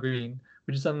Racing Green,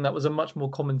 which is something that was a much more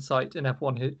common sight in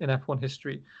F1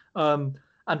 history.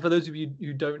 And for those of you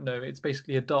who don't know, it's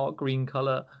basically a dark green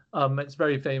color. It's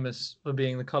very famous for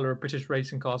being the color of British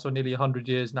racing cars for nearly 100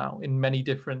 years now in many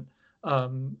different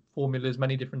formulas,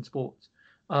 many different sports.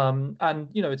 And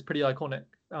it's pretty iconic.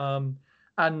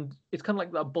 And it's kind of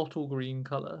like that bottle green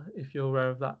color, if you're aware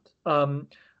of that.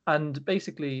 And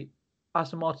basically,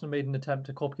 Aston Martin made an attempt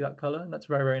to copy that color, and that's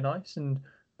very, very nice. And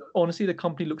honestly, the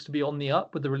company looks to be on the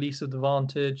up with the release of the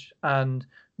Vantage and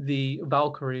the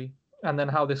Valkyrie, and then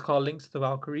how this car links to the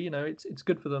Valkyrie. It's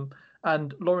good for them.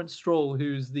 And Lawrence Stroll,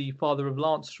 who's the father of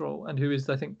Lance Stroll, and who is,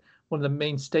 I think, one of the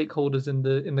main stakeholders in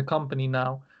the company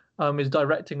now, is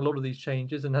directing a lot of these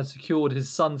changes and has secured his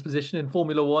son's position in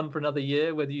Formula One for another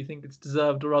year, whether you think it's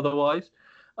deserved or otherwise.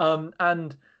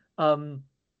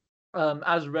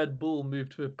 As Red Bull move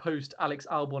to a post-Alex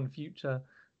Albon future,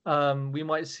 we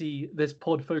might see this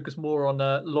pod focus more on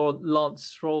Lance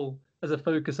Stroll as a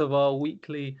focus of our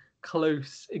weekly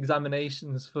close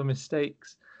examinations for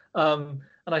mistakes.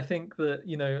 And I think that,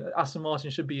 Aston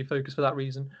Martin should be a focus for that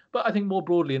reason. But I think more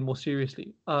broadly and more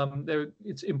seriously,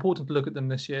 it's important to look at them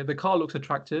this year. The car looks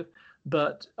attractive,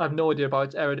 but I have no idea about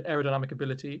its aerodynamic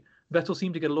ability. Vettel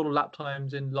seemed to get a lot of lap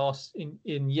times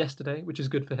in yesterday, which is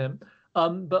good for him.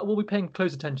 But we'll be paying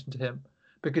close attention to him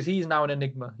because he's now an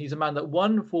enigma. He's a man that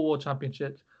won 4 World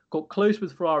Championships, got close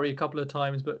with Ferrari a couple of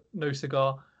times, but no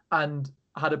cigar, and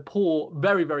had a poor,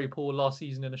 very, very poor last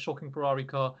season in a shocking Ferrari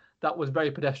car that was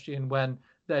very pedestrian when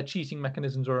their cheating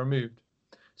mechanisms were removed.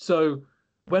 So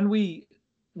when we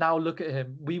now look at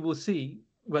him, we will see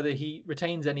whether he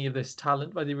retains any of this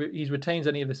talent, whether he retains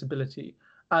any of this ability,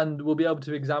 and we'll be able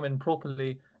to examine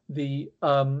properly the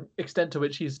extent to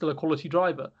which he's still a quality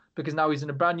driver, because now he's in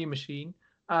a brand new machine,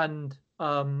 and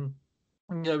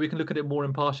we can look at it more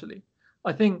impartially.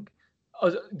 I think,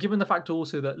 given the fact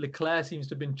also that Leclerc seems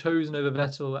to have been chosen over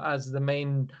Vettel as the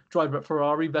main driver at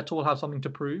Ferrari, Vettel will have something to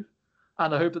prove.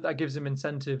 And I hope that gives him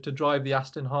incentive to drive the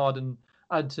Aston hard and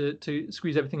to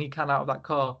squeeze everything he can out of that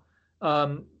car.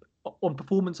 On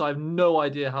performance, I have no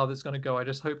idea how this is going to go. I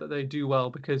just hope that they do well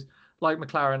because, like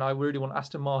McLaren, I really want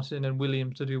Aston Martin and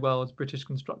Williams to do well as British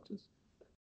constructors.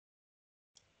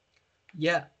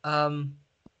 Yeah.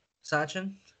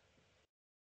 Sachin?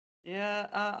 Yeah,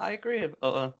 I agree.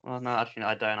 Well, no, actually, no,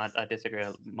 I don't. I disagree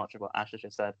much with what Ash has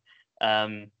just said.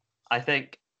 I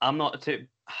think I'm not too.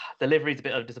 The livery's a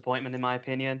bit of a disappointment in my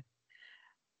opinion.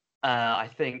 I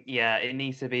think it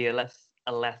needs to be a less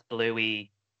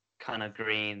bluey kind of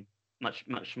green, much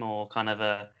more kind of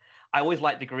a. I always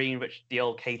liked the green which the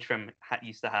old Caterham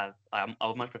used to have. I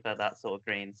would much prefer that sort of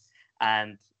green.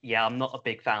 And I'm not a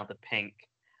big fan of the pink.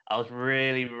 I was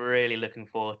really, really looking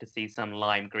forward to see some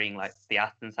lime green like the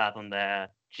Astons have on their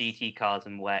GT cars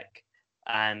and WEC.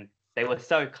 And they were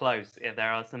so close.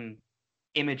 There are some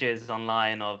images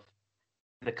online of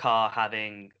the car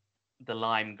having the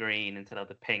lime green instead of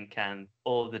the pink, and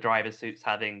all the driver suits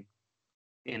having,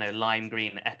 lime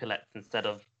green epaulets instead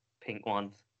of pink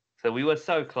ones. So we were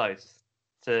so close.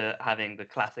 to having the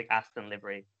classic Aston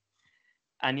livery.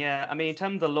 And yeah, I mean, in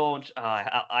terms of the launch,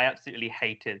 I absolutely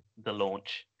hated the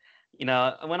launch. You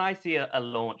know, when I see a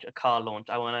car launch,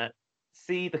 I want to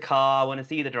see the car, I want to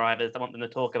see the drivers, I want them to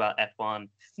talk about F1,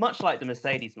 much like the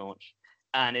Mercedes launch.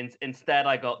 And instead,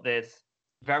 I got this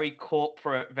very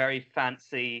corporate, very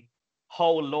fancy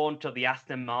whole launch of the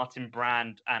Aston Martin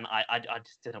brand, and I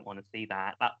just didn't want to see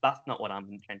that. That's not what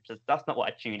I'm interested. That's not what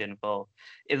I tuned in for.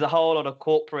 It's a whole lot of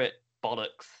corporate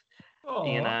bollocks,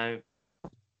 you know.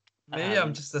 Maybe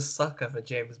I'm just a sucker for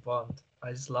James Bond.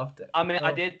 I just loved it. I mean,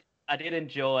 I did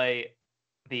enjoy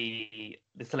the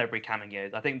celebrity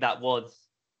cameos. I think that was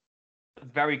a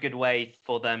very good way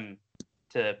for them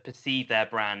to perceive their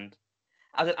brand.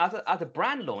 As a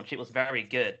brand launch, it was very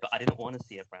good, but I didn't want to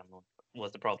see a brand launch.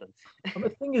 Was the problem? The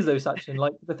thing is, though, Sachin,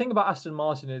 like the thing about Aston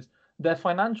Martin is their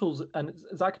financials, and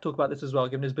Zack could talk about this as well,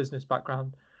 given his business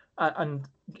background, and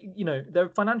you know their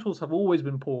financials have always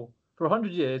been poor. For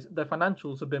 100 years, their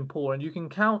financials have been poor, and you can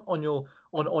count on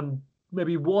on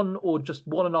maybe one or just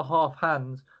 1.5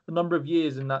 hands the number of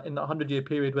years in that 100-year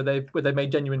period where they made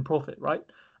genuine profit, right?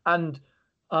 And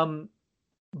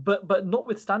but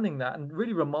notwithstanding that, and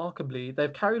really remarkably,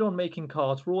 they've carried on making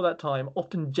cars for all that time,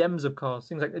 often gems of cars,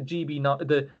 things like the GB9,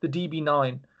 the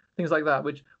DB9, things like that,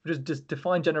 which has just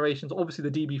defined generations. Obviously,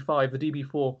 the DB5, the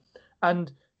DB4,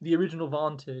 and the original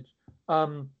Vantage,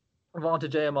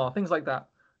 Vantage AMR, things like that.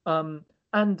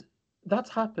 And that's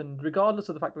happened regardless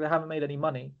of the fact that they haven't made any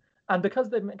money. And because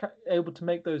they've been able to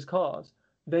make those cars,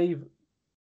 they've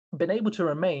been able to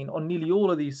remain on nearly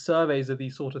all of these surveys of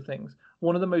these sort of things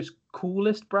one of the most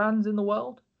coolest brands in the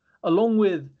world, along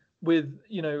with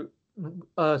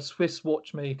Swiss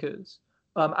watchmakers.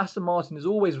 Aston Martin is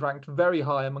always ranked very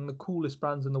high among the coolest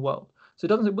brands in the world. So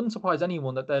it wouldn't surprise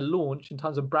anyone that their launch in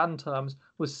terms of brand terms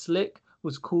was slick,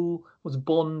 was cool, was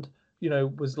Bond,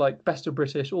 was like best of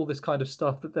British, all this kind of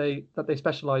stuff that they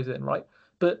specialize in, right?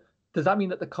 But does that mean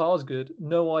that the car's good?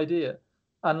 No idea.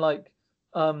 And like,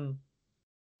 and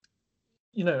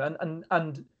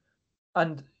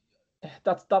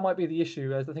that might be the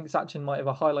issue, as I think Sachin might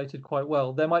have highlighted quite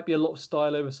well. There might be a lot of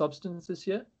style over substance this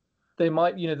year. They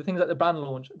might, the things like the band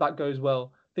launch, that goes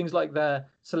well. Things like their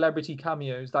celebrity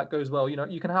cameos, that goes well.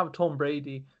 You can have Tom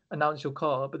Brady announce your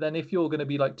car, but then if you're going to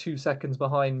be like 2 seconds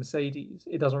behind Mercedes,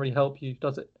 it doesn't really help you,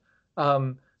 does it?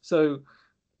 So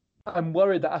I'm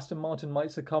worried that Aston Martin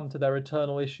might succumb to their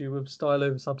eternal issue of style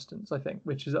over substance, I think,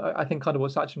 which is, I think, kind of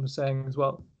what Sachin was saying as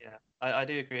well. Yeah, I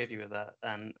do agree with you with that.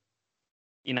 And,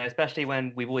 especially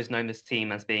when we've always known this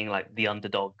team as being like the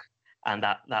underdog and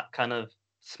that kind of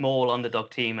small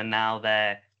underdog team, and now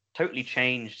they're totally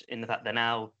changed in the fact they're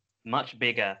now much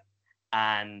bigger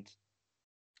and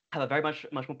have a very much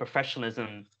more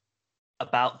professionalism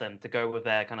about them to go with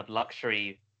their kind of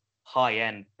luxury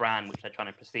high-end brand which they're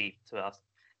trying to perceive to us,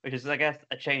 which is, I guess,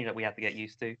 a change that we have to get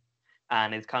used to,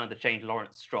 and is kind of the change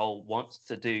Lawrence Stroll wants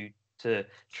to do to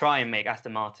try and make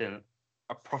Aston Martin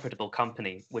a profitable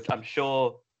company, which I'm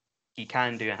sure he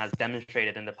can do and has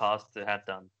demonstrated in the past to have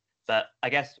done. But I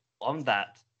guess on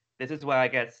that, this is where I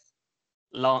guess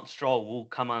Lance Stroll will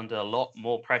come under a lot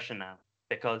more pressure now,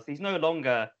 because he's no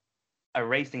longer a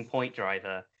Racing Point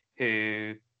driver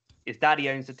who his daddy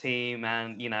owns the team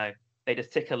and, they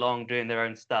just tick along doing their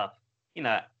own stuff.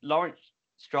 Lance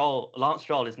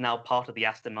Stroll is now part of the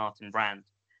Aston Martin brand.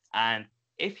 And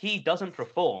if he doesn't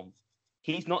perform,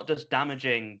 he's not just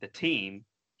damaging the team,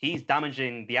 he's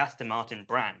damaging the Aston Martin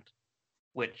brand,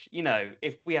 which,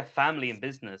 if we have family in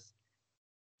business,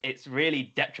 it's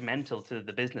really detrimental to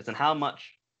the business. And how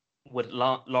much would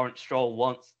Lawrence Stroll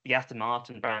wants the Aston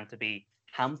Martin brand to be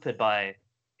hampered by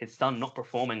his son not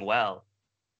performing well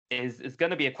is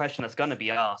going to be a question that's going to be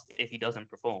asked if he doesn't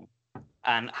perform.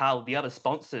 And how the other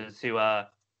sponsors who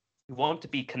want to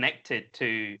be connected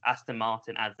to Aston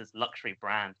Martin as this luxury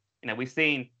brand, we've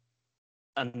seen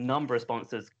a number of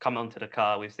sponsors come onto the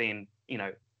car. We've seen,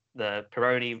 the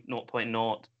Peroni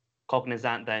 0.0,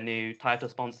 Cognizant, their new title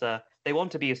sponsor. They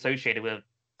want to be associated with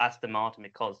Aston Martin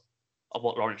because of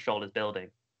what Lawrence Stroll is building.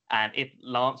 And if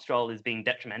Lance Stroll is being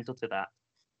detrimental to that,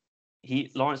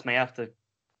 Lawrence may have to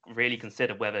really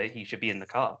consider whether he should be in the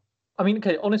car. I mean,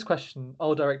 okay, honest question,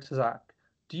 I'll direct to Zack.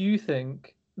 Do you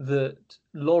think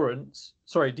Lance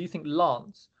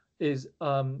is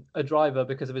a driver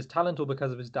because of his talent or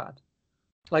because of his dad?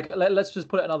 Like, let's just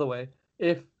put it another way.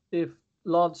 If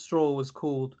Lance Stroll was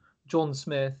called John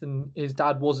Smith and his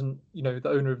dad wasn't, the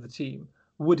owner of the team,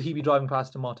 would he be driving for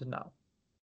Aston Martin now?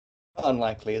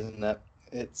 Unlikely, isn't it?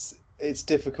 It's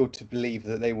difficult to believe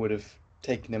that they would have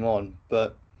taken him on,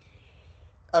 but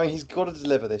I mean, he's got to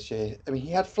deliver this year. I mean, he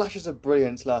had flashes of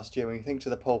brilliance last year when you think to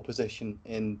the pole position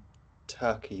in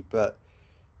Turkey, but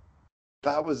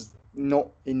that was not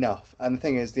enough. And the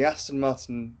thing is, the Aston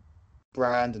Martin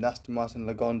brand and Aston Martin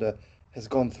Lagonda has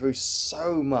gone through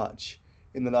so much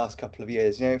in the last couple of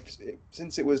years.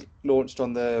 Since it was launched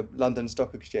on the London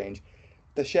Stock Exchange,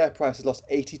 the share price has lost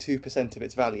 82% of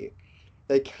its value.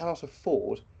 They cannot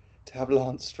afford to have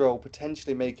Lance Stroll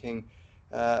potentially making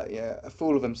a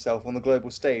fool of himself on the global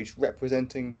stage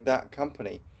representing that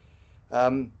company.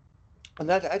 And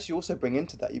that actually also bring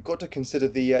into that, you've got to consider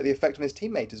the effect on his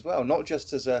teammate as well, not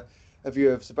just as a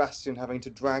view of Sebastian having to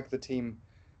drag the team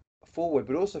forward,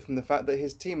 but also from the fact that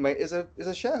his teammate is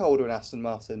a shareholder in Aston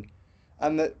Martin,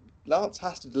 and that Lance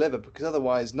has to deliver, because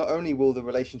otherwise not only will the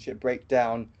relationship break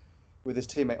down with his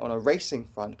teammate on a racing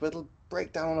front, but it'll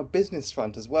break down on a business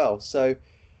front as well. So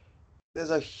there's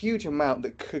a huge amount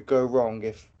that could go wrong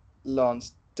if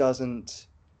Lance doesn't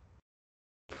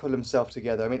pull himself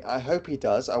together. I mean, I hope he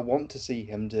does. I want to see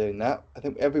him doing that. I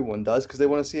think everyone does, because they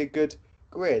want to see a good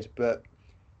grid, but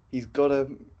he's got to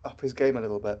up his game a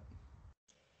little bit.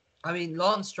 I mean,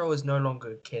 Lance Stroll is no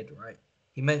longer a kid, right?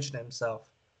 He mentioned it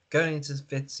himself. Going into his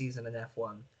 5th season in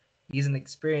F1, he's an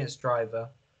experienced driver.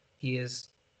 He is,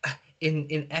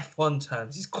 in F1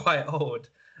 terms, he's quite old.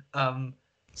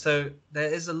 So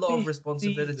there is a lot of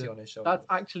responsibility on his shoulders. That's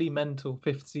actually mental.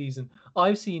 5th season.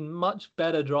 I've seen much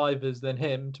better drivers than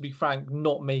him, to be frank,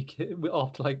 not make it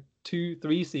after like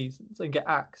 2-3 seasons and get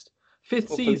axed.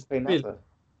 5th season. Really,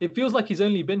 it feels like he's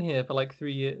only been here for like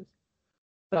 3 years.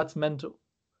 That's mental.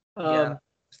 Yeah,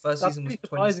 his first season was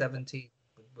 2017.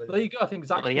 There you go. I think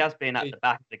Zack. Well, he has been at the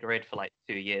back of the grid for like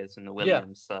 2 years in the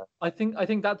Williams. Yeah. So I think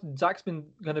that Zack's been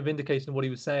kind of vindicating what he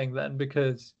was saying then,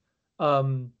 because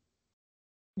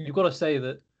you've got to say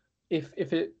that if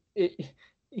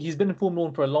he's been in Formula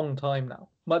One for a long time now,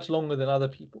 much longer than other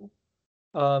people.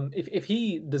 If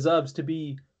he deserves to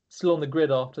be still on the grid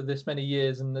after this many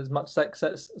years and as much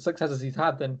success as he's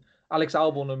had, then Alex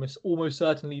Albon almost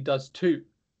certainly does too.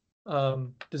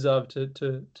 Deserve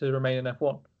to remain in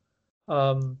F1.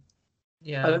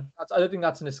 Yeah, I don't think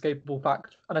that's an escapable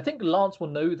fact, and I think Lance will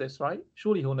know this, right?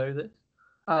 Surely he'll know this,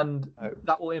 and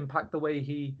that will impact the way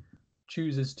he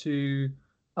chooses to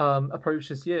approach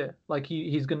this year. Like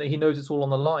he knows it's all on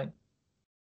the line.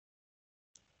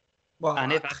 Well,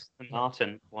 and if Aston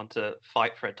Martin want to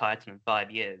fight for a title in 5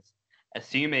 years,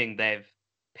 assuming they've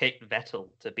picked Vettel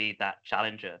to be that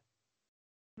challenger,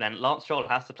 then Lance Stroll will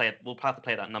have to play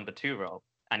that number 2 role.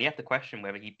 And you have to question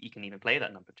whether he can even play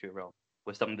that number 2 role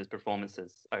with some of his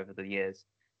performances over the years.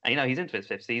 And he's into his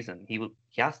 5th season. He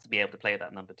has to be able to play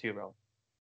that number 2 role.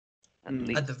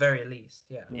 At the very least,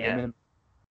 yeah.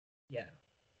 Yeah.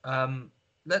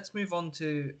 Let's move on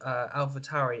to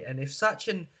AlphaTauri. And if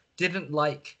Sachin didn't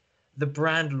like the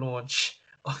brand launch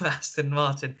of Aston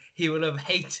Martin, he would have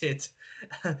hated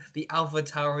the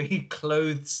AlphaTauri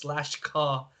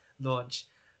clothes/car launch.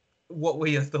 What were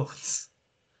your thoughts?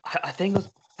 I think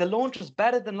the launch was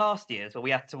better than last year's, but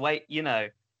we had to wait,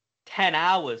 10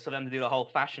 hours for them to do the whole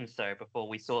fashion show before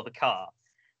we saw the car.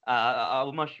 I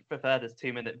would much prefer this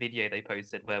 2-minute video they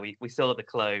posted where we saw the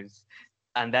clothes,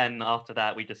 and then after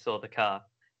that we just saw the car.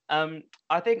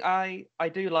 I think I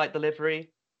do like the livery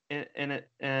in it.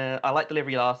 I liked the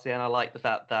livery last year, and I like the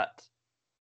fact that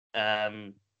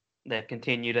they've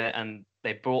continued it and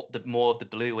they brought more of the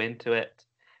blue into it,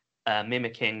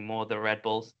 mimicking more of the Red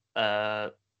Bulls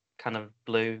kind of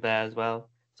blue there as well.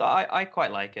 So I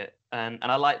quite like it, and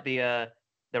I like the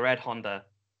red Honda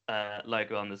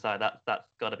logo on the side. That's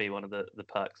got to be one of the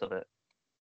perks of it.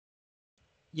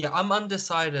 Yeah, I'm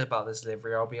undecided about this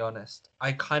livery, I'll be honest.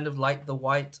 I kind of like the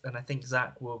white, and I think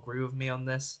Zack will agree with me on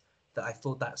this, that I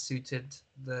thought that suited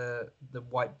the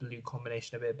white-blue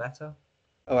combination a bit better.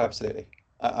 Oh, absolutely.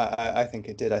 I think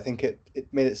it did. I think it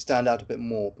made it stand out a bit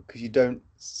more, because you don't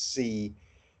see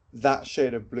that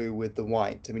shade of blue with the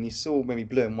white. I mean, you saw maybe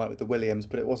blue and white with the Williams,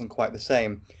 but it wasn't quite the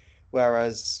same.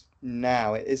 Whereas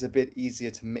now it is a bit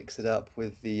easier to mix it up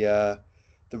with the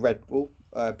Red Bull,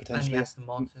 potentially. And the Aston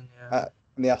Martin, yeah.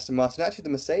 And the Aston Martin, actually the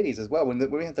Mercedes as well.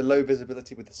 When we had the low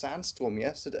visibility with the Sandstorm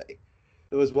yesterday,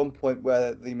 there was one point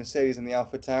where the Mercedes and the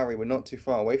AlphaTauri were not too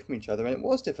far away from each other, and it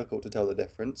was difficult to tell the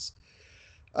difference.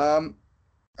 And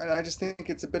I just think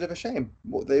it's a bit of a shame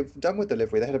what they've done with the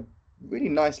livery. They had a really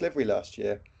nice livery last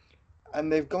year,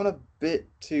 and they've gone a bit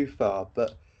too far.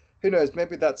 But who knows?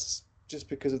 Maybe that's just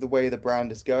because of the way the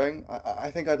brand is going.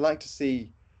 I think I'd like to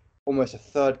see almost a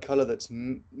third colour that's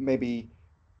maybe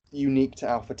unique to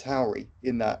AlphaTauri,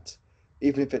 in that,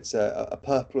 even if it's a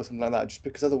purple or something like that, just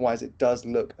because otherwise it does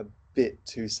look a bit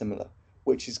too similar,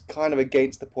 which is kind of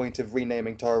against the point of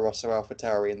renaming Toro Rosso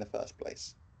AlphaTauri in the first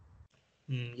place.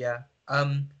 Yeah.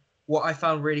 what I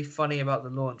found really funny about the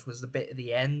launch was the bit at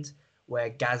the end where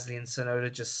Gasly and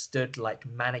Tsunoda just stood like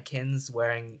mannequins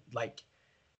wearing like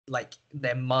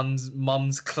their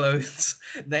mum's clothes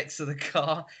next to the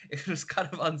car. It was kind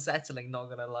of unsettling, not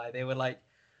gonna lie. They were like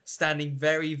standing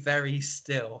very, very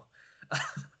still.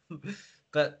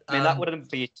 But I mean, that wouldn't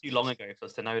be too long ago for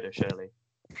Tsunoda, surely.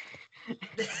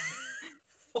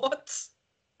 What?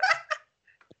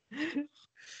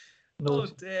 Oh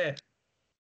dear.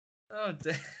 Oh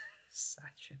dear.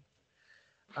 Sachin.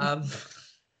 I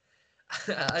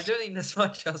don't think there's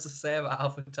much else to say about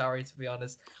AlphaTauri, to be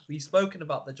honest. We've spoken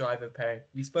about the driver pairing.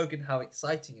 We've spoken how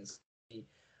exciting it's going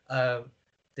to be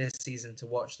this season to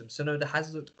watch them. Tsunoda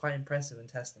has looked quite impressive in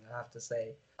testing, I have to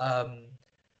say.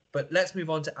 But let's move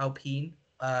on to Alpine,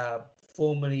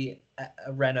 formerly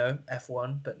a Renault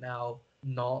F1, but now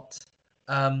not.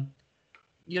 I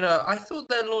thought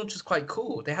their launch was quite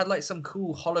cool. They had like some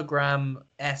cool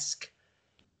hologram-esque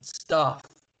stuff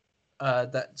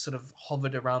that sort of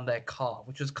hovered around their car,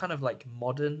 which was kind of like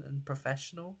modern and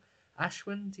professional.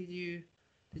 Ashwin, did you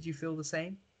feel the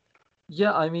same?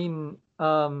 Yeah, I mean,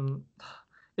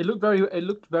 it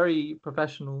looked very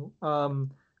professional. I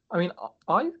mean,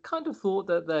 I kind of thought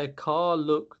that their car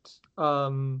looked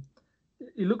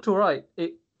it looked all right.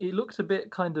 It looked a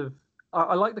bit kind of.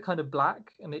 I like the kind of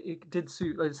black, and it did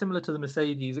suit, like, similar to the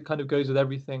Mercedes. It kind of goes with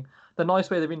everything. The nice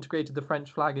way they've integrated the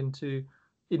French flag into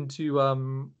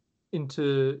the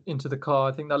car.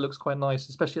 I think that looks quite nice,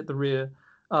 especially at the rear.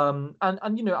 And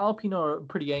Alpine are a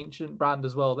pretty ancient brand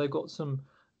as well. They've got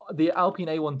the Alpine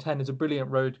A110 is a brilliant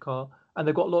road car, and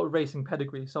they've got a lot of racing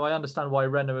pedigree. So I understand why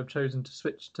Renault have chosen to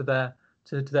switch to their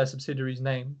subsidiary's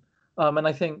name. And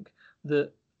I think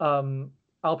that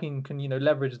Alpine can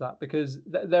leverage that, because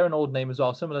they're an old name as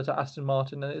well, similar to Aston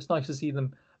Martin, and it's nice to see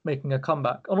them making a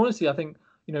comeback. And honestly, I think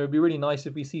it'd be really nice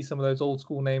if we see some of those old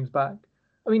school names back.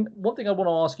 I mean, one thing I want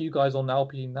to ask you guys on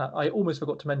Alpine that I almost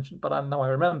forgot to mention, but now I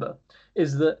remember,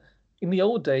 is that in the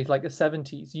old days, like the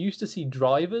 70s, you used to see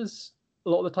drivers a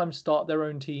lot of the time start their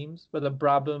own teams, whether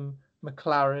Brabham,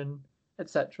 McLaren,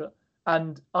 etc.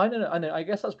 And I know, I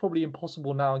guess that's probably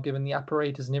impossible now, given the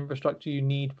apparatus and infrastructure you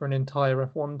need for an entire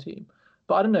F1 team.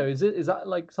 But I don't know, is that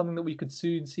like something that we could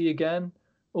soon see again?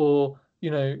 Or,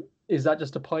 is that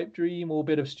just a pipe dream or a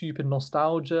bit of stupid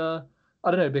nostalgia?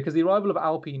 I don't know, because the arrival of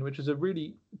Alpine, which is a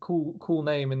really cool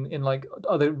name in like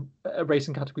other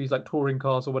racing categories like touring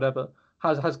cars or whatever,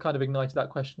 has kind of ignited that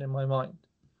question in my mind.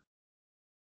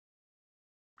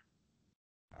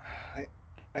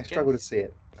 I struggle to see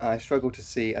it. I struggle to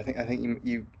see. I think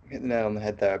you hit the nail on the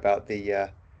head there about the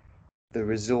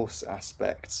resource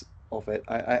aspects of it.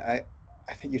 I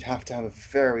think you'd have to have a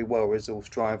very well-resourced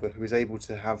driver who is able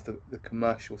to have the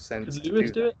commercial sense. Could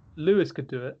Lewis do it? Lewis could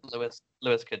do it.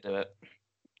 Lewis could do it.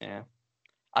 Yeah,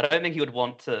 I don't think he would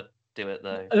want to do it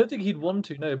though. I don't think he'd want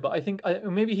to, no. But I think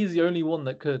maybe he's the only one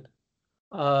that could.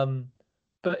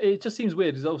 But it just seems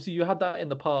weird, because obviously you had that in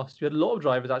the past. You had a lot of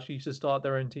drivers actually used to start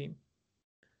their own team.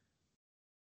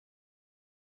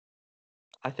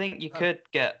 I think you could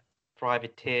get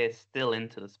privateers still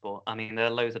into the sport. I mean, there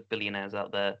are loads of billionaires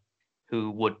out there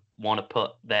who would want to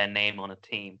put their name on a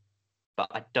team, but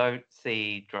I don't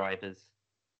see drivers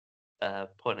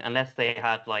unless they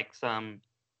had like some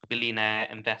billionaire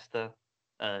investor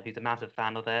who's a massive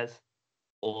fan of theirs,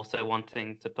 also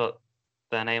wanting to put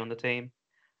their name on the team.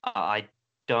 I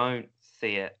don't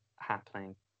see it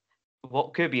happening.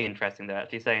 What could be interesting, though,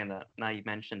 actually saying that, now you've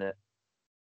mentioned it,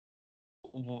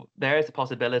 there is a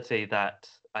possibility that,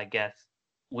 I guess,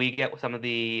 we get some of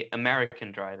the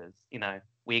American drivers,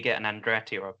 we get an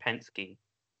Andretti or a Penske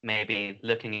maybe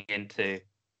looking into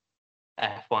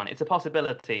F1. It's a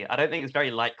possibility. I don't think it's very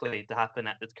likely to happen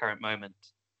at this current moment,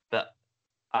 but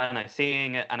I don't know,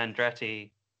 seeing an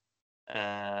Andretti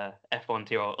F1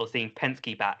 team or seeing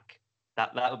Penske back,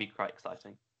 that would be quite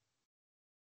exciting.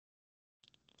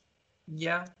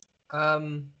 Yeah.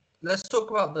 Let's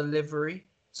talk about the livery.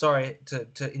 Sorry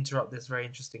to interrupt this very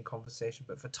interesting conversation,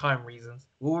 but for time reasons,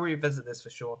 we'll revisit this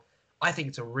for sure. I think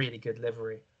it's a really good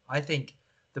livery. I think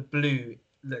the blue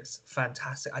looks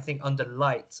fantastic. I think under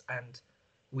lights, and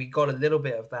we got a little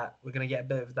bit of that. We're going to get a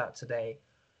bit of that today.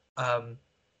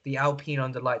 The Alpine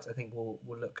under lights, I think, will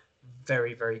look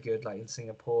very, very good, like in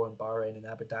Singapore and Bahrain and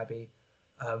Abu Dhabi.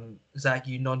 Zach,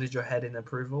 you nodded your head in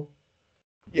approval.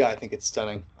 Yeah, I think it's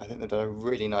stunning. I think they've done a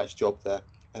really nice job there.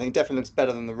 I think it definitely looks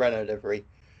better than the Renault livery.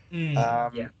 Yeah.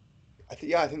 I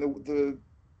think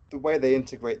the way they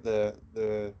integrate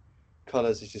the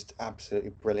colours is just absolutely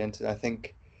brilliant. And I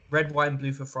think red, white, and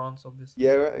blue for France, obviously.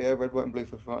 Yeah, red, white, and blue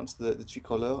for France. The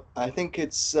tricolor. I think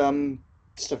it's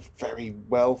just a very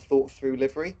well thought through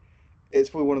livery. it's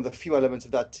probably one of the few elements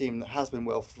of that team that has been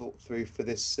well thought through for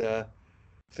this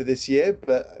year.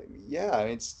 But yeah,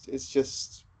 it's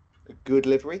just a good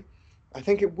livery. I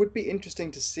think it would be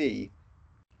interesting to see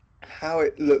how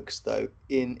it looks though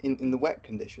in the wet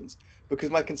conditions, because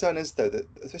my concern is though that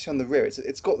especially on the rear,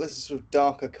 it's got this sort of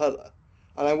darker colour,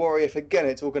 and I worry if again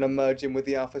it's all going to merge in with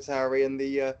the AlphaTauri and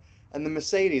the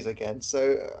Mercedes again.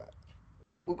 So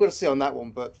we've got to see on that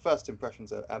one. But first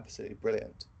impressions are absolutely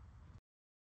brilliant.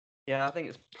 Yeah, I think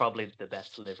it's probably the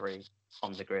best livery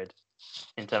on the grid.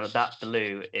 In terms of that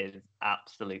blue is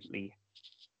absolutely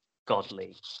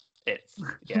godly. It's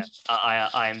yeah,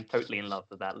 I am totally in love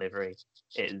with that livery.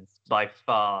 It is by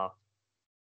far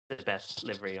the best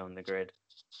livery on the grid.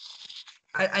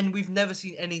 And we've never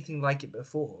seen anything like it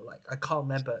before. Like I can't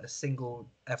remember a single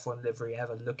F1 livery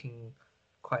ever looking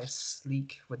quite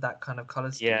sleek with that kind of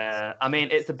color scheme. Yeah, I mean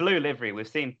it's a blue livery. We've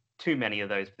seen too many of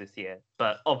those this year,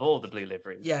 but of all the blue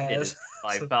liveries, yeah, it is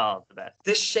by far the best.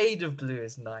 This shade of blue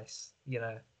is nice, you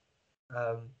know.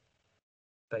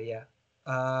 But yeah,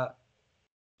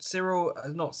 Cyril,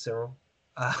 not Cyril,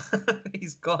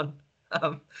 he's gone.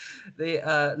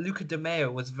 Luca De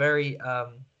Meo was very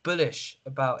bullish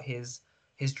about his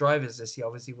drivers this year,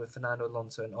 obviously with Fernando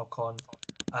Alonso and Ocon.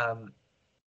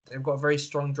 They've got a very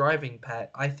strong driving pair,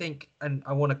 I think, and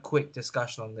I want a quick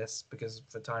discussion on this because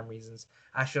for time reasons,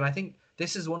 Ashton, I think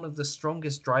this is one of the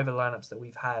strongest driver lineups that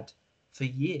we've had for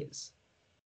years.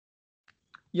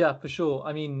 Yeah, for sure.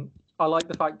 I mean, I like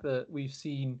the fact that we've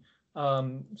seen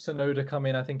Tsunoda come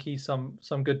in. I think he's some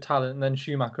good talent, and then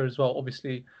Schumacher as well.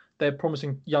 Obviously, they're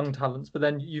promising young talents, but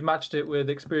then you matched it with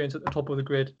experience at the top of the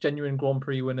grid, genuine Grand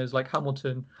Prix winners like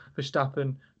Hamilton,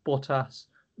 Verstappen, Bottas,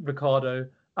 Ricciardo,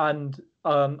 and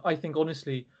I think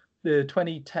honestly, the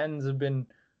 2010s have been.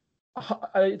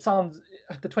 It sounds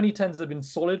the 2010s have been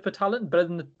solid for talent, better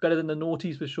than the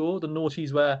noughties for sure. The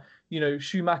noughties where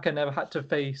Schumacher never had to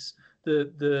face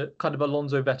the kind of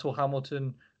Alonso, Vettel,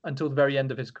 Hamilton until the very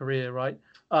end of his career, right?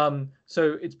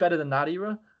 So it's better than that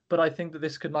era. But I think that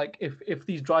this could, like, if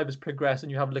these drivers progress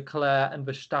and you have Leclerc and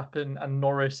Verstappen and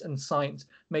Norris and Sainz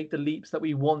make the leaps that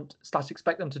we want /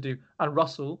 expect them to do, and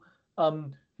Russell,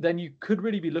 then you could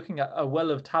really be looking at a well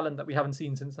of talent that we haven't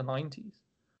seen since the 90s.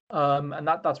 And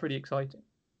that's really exciting.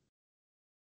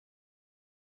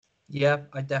 Yeah,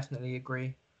 I definitely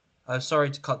agree.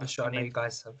 Sorry to cut the short. I know you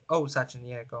guys have. Oh, Sachin,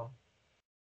 yeah, go on.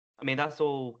 I mean, that's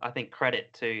all, I think,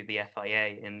 credit to the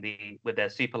FIA with their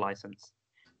super license,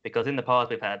 because in the past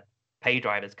we've had pay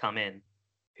drivers come in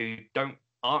who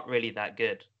aren't really that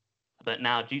good, but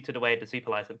now due to the way the super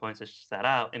license points are set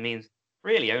out, it means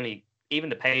really only even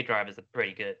the pay drivers are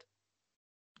pretty good.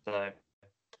 So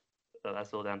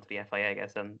that's all down to the FIA, I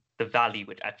guess, and the value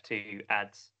which F2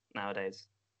 adds nowadays.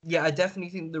 Yeah, I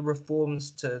definitely think the reforms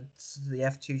to the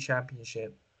F2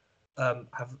 championship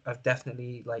have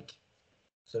definitely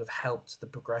sort of helped the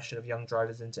progression of young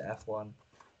drivers into F1,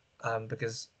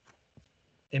 because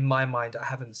in my mind I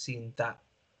haven't seen that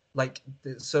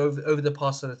so over the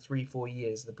past sort of 3-4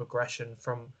 years, the progression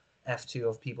from F2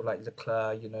 of people like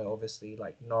Leclerc, obviously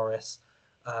like Norris,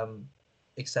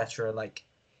 etc.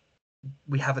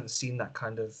 We haven't seen that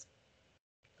kind of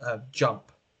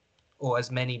jump, or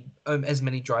as many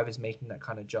drivers making that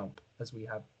kind of jump as we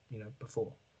have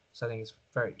before. So I think it's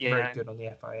very good on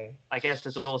the FIA. I guess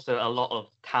there's also a lot of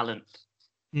talent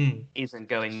isn't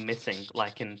going missing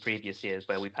like in previous years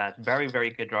where we've had very, very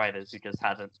good drivers who just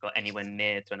haven't got anywhere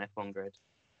near to an F1 grid.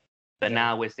 But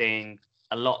now we're seeing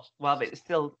a lot. Well, it's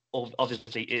still,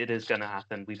 obviously, it is going to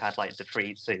happen. We've had like the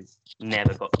Freeds who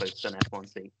never got close to an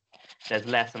F1 seat. There's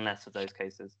less and less of those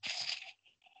cases.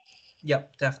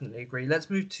 Yep, definitely agree. Let's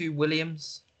move to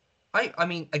Williams. I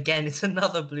mean, again, it's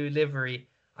another blue livery.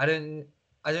 I don't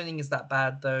think it's that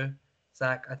bad though,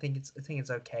 Zach. I think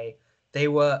it's okay. They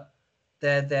were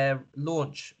their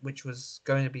launch, which was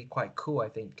going to be quite cool, I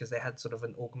think, because they had sort of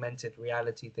an augmented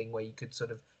reality thing where you could sort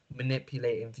of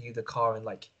manipulate and view the car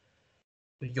and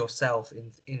yourself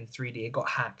in 3D. It got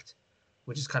hacked,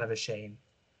 which is kind of a shame.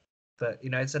 But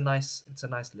it's a nice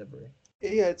livery.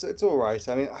 Yeah, it's all right.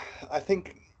 I mean, I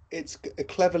think it's a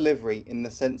clever livery in the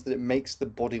sense that it makes the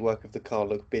bodywork of the car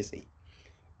look busy,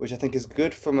 which I think is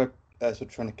good from a sort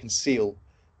of trying to conceal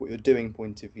what you're doing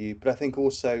point of view. But I think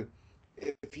also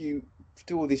if you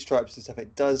do all these stripes and stuff,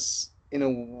 it does in a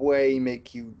way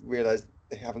make you realise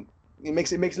they haven't. It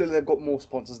makes it look like they've got more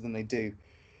sponsors than they do,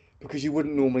 because you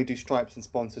wouldn't normally do stripes and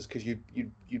sponsors because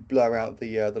you'd blur out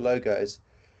the logos.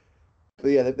 But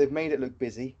yeah, they've made it look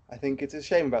busy. I think it's a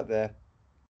shame about their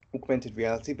augmented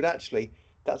reality, but actually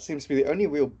that seems to be the only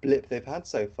real blip they've had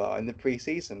so far in the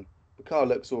pre-season. The car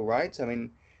looks all right. I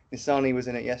mean, Nissani was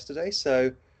in it yesterday,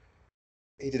 so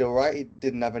he did all right. He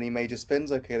didn't have any major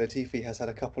spins. Okay, Latifi has had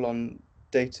a couple on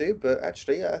day 2, but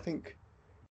actually, yeah, I think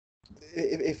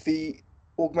if the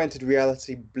augmented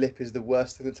reality blip is the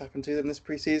worst thing that's happened to them this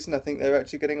preseason, I think they're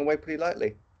actually getting away pretty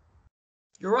lightly.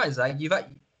 You're right, Zach.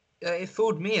 It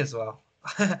fooled me as well.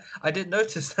 I didn't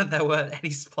notice that there weren't any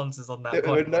sponsors on that.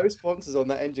 There were no sponsors on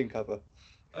that engine cover.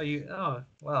 Oh,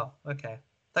 well, okay.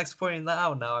 Thanks for pointing that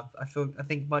out. Now I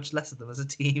think much less of them as a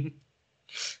team.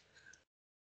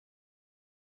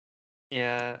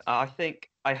 Yeah, I think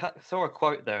I saw a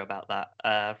quote though about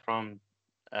that from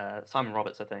Simon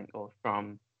Roberts, I think, or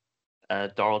from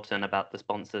Doralton about the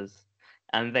sponsors,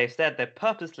 and they said they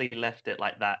purposely left it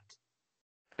like that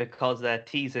because they're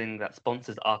teasing that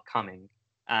sponsors are coming,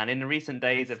 and in the recent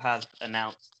days they've had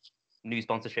announced new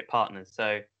sponsorship partners,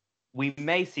 so we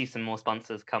may see some more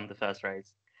sponsors come the first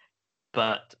race,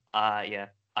 but yeah,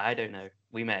 I don't know,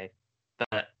 we may.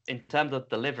 But in terms of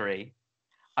delivery,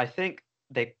 I think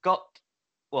they got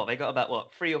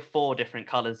about 3 or 4 different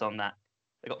colors on that.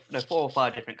 They got 4 or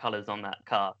 5 different colors on that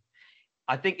car.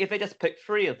 I think if they just pick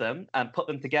 3 of them and put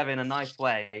them together in a nice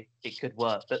way, it could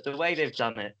work. But the way they've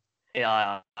done it,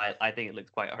 I think it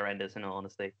looks quite horrendous in all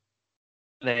honesty.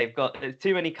 There's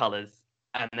too many colors,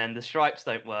 and then the stripes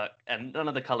don't work, and none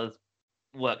of the colors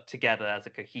work together as a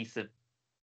cohesive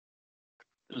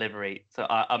livery. So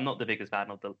I'm not the biggest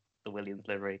fan of the Williams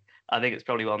livery. I think it's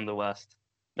probably one of the worst.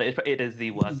 It is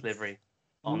the worst livery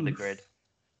on the grid.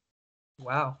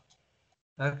 Wow.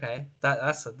 Okay.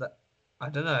 That's I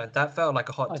don't know. That felt like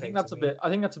a hot take. I think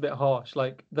that's a bit harsh.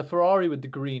 Like the Ferrari with the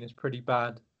green is pretty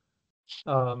bad.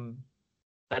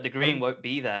 But the green won't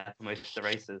be there for most of the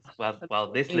races.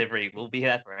 Well, this livery will be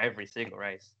there for every single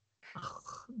race.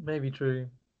 Maybe true.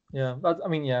 Yeah.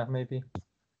 Yeah, maybe.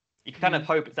 You kind of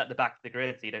hope it's at the back of the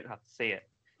grid so you don't have to see it.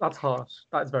 That's harsh.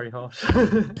 That's very harsh.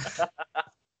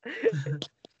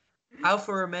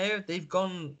 Alfa Romeo, they've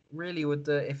gone really with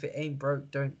the if it ain't broke,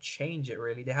 don't change it,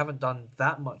 really. They haven't done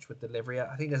that much with the livery.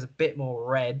 I think there's a bit more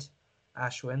red,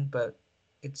 Ashwin, but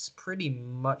it's pretty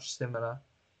much similar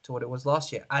to what it was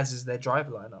last year, as is their driver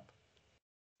lineup.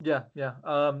 Yeah.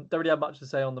 Don't really have much to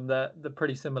say on them. They're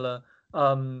pretty similar.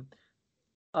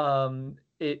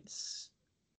 It's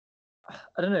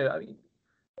I don't know. I mean,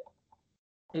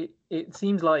 it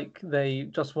seems like they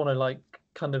just want to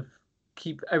kind of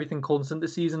keep everything constant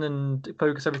this season and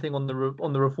focus everything on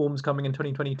the reforms coming in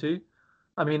 2022.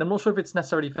 I mean, I'm not sure if it's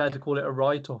necessarily fair to call it a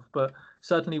write-off, but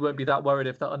certainly won't be that worried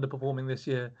if they're underperforming this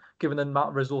year, given the amount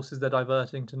of resources they're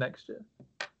diverting to next year.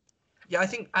 Yeah, I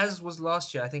think as was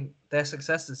last year, I think their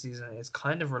success this season is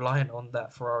kind of reliant on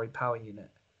that Ferrari power unit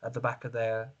at the back of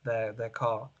their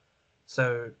car.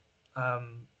 So,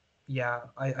 yeah,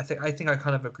 I think I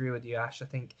kind of agree with you, Ash. I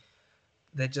think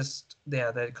they're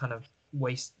kind of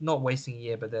not wasting a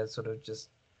year, but they're sort of just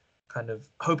kind of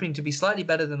hoping to be slightly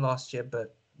better than last year,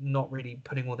 but not really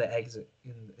putting all their eggs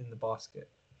in the basket.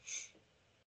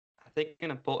 I think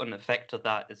an important effect of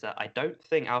that is that I don't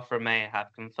think Alfa Romeo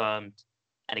have confirmed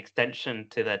an extension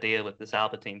to their deal with the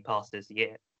Sauber team past this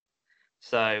year.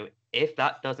 So if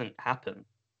that doesn't happen,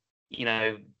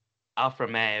 Alfa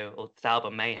Romeo or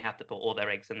Sauber may have to put all their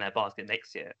eggs in their basket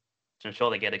next year to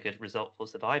ensure they get a good result for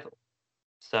survival.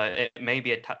 So it may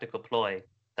be a tactical ploy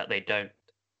that they don't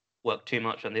work too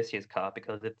much on this year's car,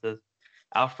 because if the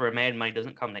Alfa Romeo money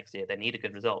doesn't come next year, they need a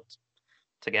good result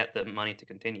to get the money to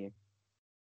continue.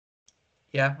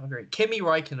 Yeah, I agree. Kimi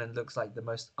Räikkönen looks like the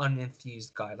most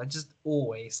unenthused guy. Like, just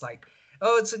always like,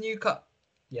 oh, it's a new car.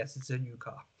 Yes, it's a new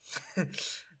car.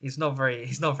 He's not very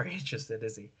interested,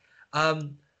 is he?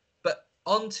 But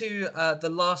on to the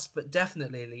last but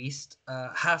definitely least,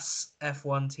 Haas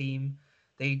F1 team.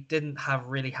 They didn't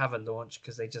really have a launch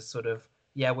because they just sort of,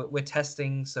 we're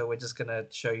testing, so we're just gonna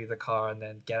show you the car and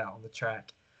then get out on the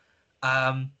track.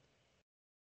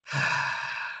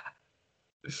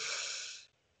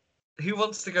 Who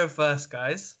wants to go first,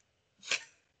 guys?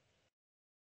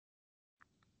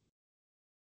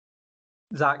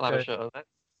 Zach,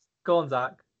 go on,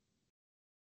 Zach.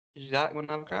 Zach, want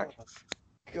to have a crack?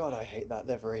 God, I hate that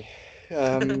livery.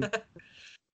 I mean,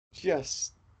 you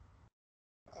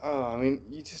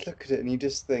just look at it and you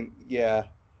just think, yeah,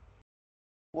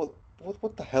 what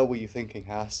the hell were you thinking,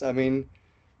 Haas? I mean,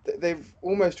 they've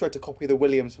almost tried to copy the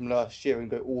Williams from last year and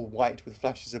go all white with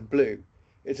flashes of blue.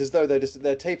 It's as though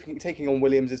they're taking on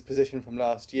Williams' position from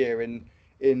last year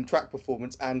in track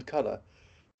performance and colour.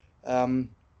 God,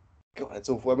 it's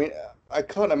awful. I mean, I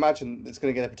can't imagine it's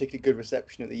going to get a particularly good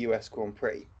reception at the US Grand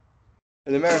Prix.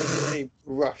 An American team,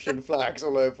 Russian flags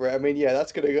all over it. I mean, yeah,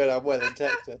 that's going to go down well in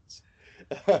Texas.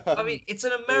 I mean, it's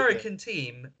an American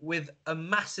team with a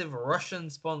massive Russian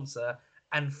sponsor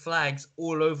and flags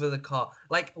all over the car.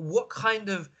 Like, what kind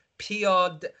of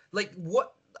PR? Like,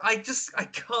 what? I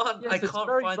can't. Yes, I it's a can't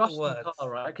very find the Russian words. car,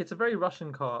 right? Like, it's a very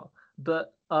Russian car.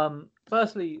 But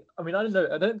firstly, I mean, I don't know.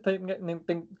 I don't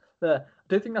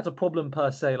think that's a problem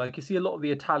per se. Like, you see a lot of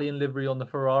the Italian livery on the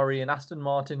Ferrari, and Aston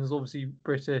Martin is obviously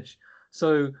British.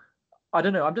 So I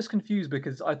don't know. I'm just confused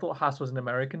because I thought Haas was an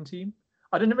American team.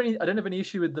 I don't have any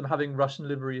issue with them having Russian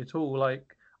livery at all.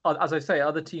 Like, as I say,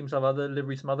 other teams have other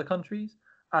liveries from other countries,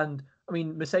 and I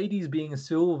mean, Mercedes being a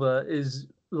silver is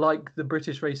like the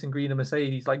British racing green and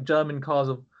Mercedes. Like, racing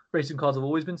cars have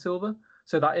always been silver,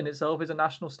 so that in itself is a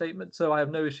national statement. So I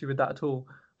have no issue with that at all.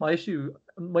 My issue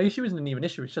isn't even an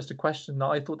issue. It's just a question that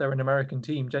I thought they were an American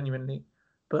team genuinely,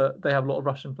 but they have a lot of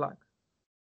Russian flags.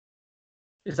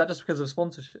 Is that just because of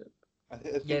sponsorship? I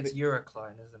think Yeah, it's that,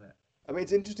 Eurocline, isn't it? I mean,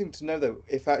 it's interesting to know though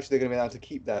if actually they're going to be able to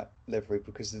keep that livery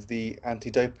because of the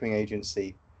anti-doping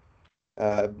agency.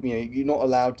 You're not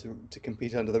allowed to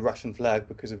compete under the Russian flag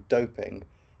because of doping,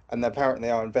 and apparently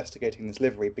they are investigating this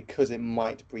livery because it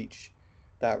might breach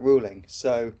that ruling.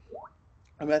 So,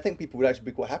 I mean, I think people would actually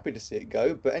be quite happy to see it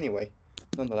go. But anyway,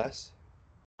 nonetheless.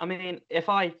 I mean, if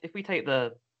we take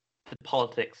the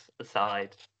politics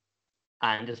aside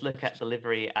and just look at the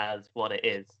livery as what it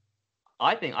is,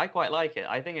 I think I quite like it.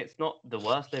 I think it's not the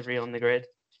worst livery on the grid.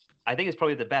 I think it's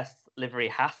probably the best livery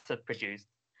Haas have produced.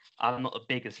 I'm not the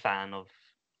biggest fan of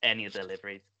any of the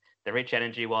liveries. The Rich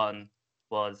Energy one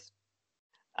was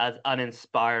as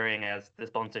uninspiring as the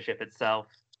sponsorship itself,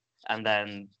 and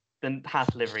then the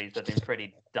Haas liveries have been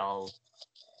pretty dull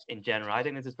in general. I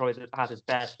think this is probably Haas's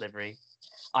best livery.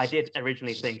 I did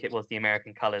originally think it was the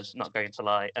American colors, not going to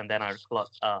lie, and then I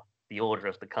clocked the order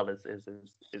of the colors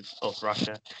is of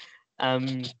Russia.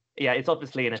 Yeah, it's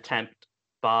obviously an attempt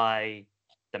by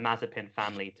the Mazepin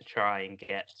family to try and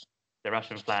get the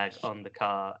Russian flag on the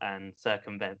car and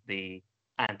circumvent the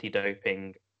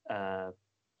anti-doping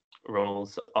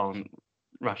rules on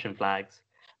Russian flags,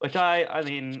 which I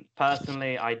mean,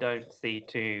 personally, I don't see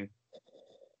too.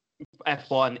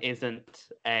 F1 isn't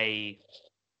a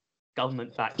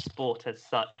government-backed sport as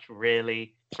such,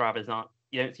 really. Drivers aren't.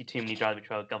 You don't see too many drivers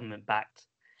which are government-backed,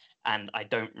 and I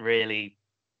really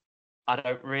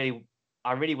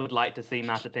would like to see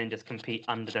Mazepin just compete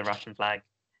under the Russian flag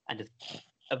and just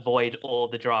avoid all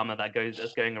the drama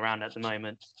that's going around at the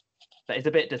moment. But it's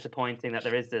a bit disappointing that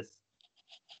there is this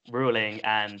ruling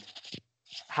and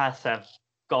Haas have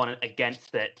gone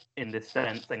against it in this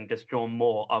sense and just drawn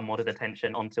more unwanted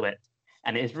attention onto it.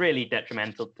 And it is really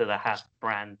detrimental to the Haas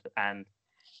brand. And,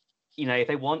 if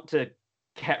they want to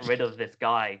get rid of this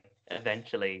guy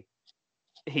eventually,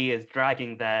 he is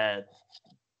dragging their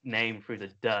name through the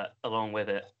dirt along with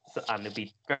it. And it'll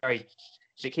be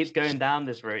if it keeps going down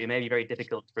this route, it may be very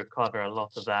difficult to recover a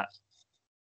lot of that,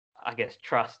 I guess,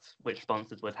 trust which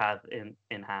sponsors would have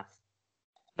in Haas.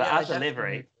 But Yeah,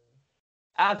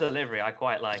 as a livery, I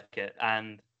quite like it.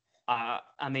 And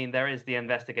I mean, there is the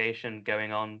investigation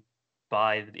going on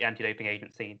by the anti-doping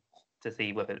agency to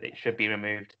see whether it should be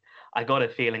removed. I got a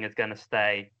feeling it's going to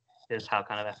stay. Is how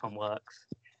kind of F1 works.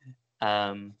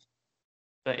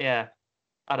 But yeah,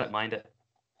 I don't mind it.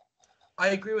 I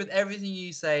agree with everything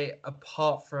you say,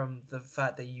 apart from the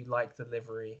fact that you like the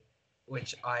livery,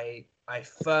 which I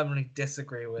firmly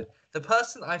disagree with. The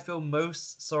person I feel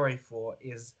most sorry for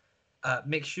is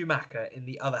Mick Schumacher in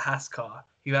the other Haas car,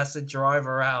 who has to drive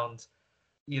around.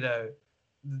 The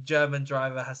German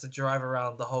driver has to drive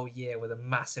around the whole year with a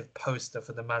massive poster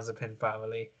for the Mazepin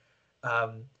family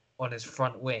on his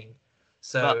front wing.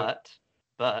 So,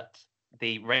 but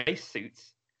the race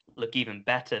suits look even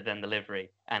better than the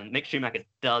livery, and Mick Schumacher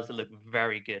does look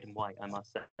very good in white, I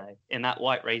must say. In that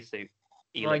white race suit,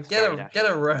 he looks get a room.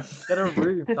 Get a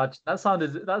room. That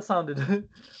sounded.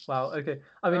 Wow. Okay.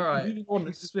 I mean, All right. moving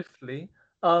on swiftly.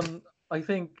 I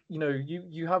think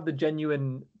you have the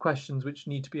genuine questions which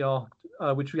need to be asked,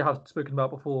 which we have spoken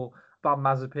about before about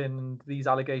Mazepin and these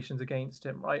allegations against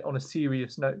him, right? On a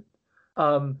serious note,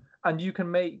 and you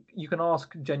can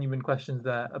ask genuine questions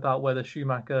there about whether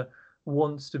Schumacher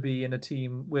wants to be in a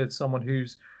team with someone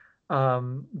who's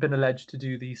been alleged to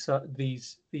do these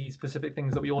specific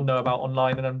things that we all know about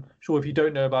online, and I'm sure if you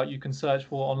don't know about, you can search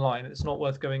for online. It's not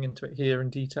worth going into it here in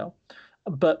detail,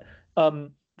 but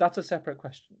that's a separate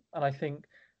question. And I think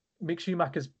Mick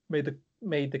Schumacher's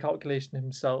made the calculation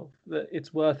himself that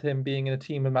it's worth him being in a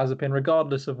team with Mazepin,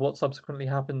 regardless of what subsequently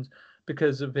happens,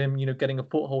 because of him, getting a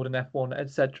foothold in F1,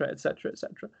 etc., etc.,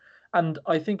 etc. And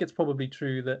I think it's probably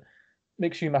true that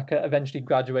Mick Schumacher eventually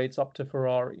graduates up to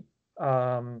Ferrari.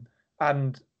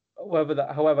 And however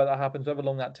that happens, however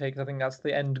long that takes, I think that's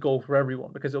the end goal for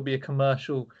everyone, because it'll be a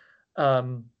commercial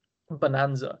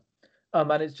bonanza.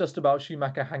 And it's just about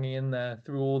Schumacher hanging in there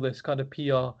through all this kind of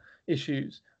PR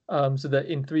issues, so that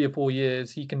in 3 or 4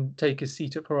 years he can take his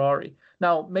seat at Ferrari.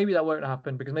 Now, maybe that won't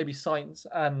happen because maybe Sainz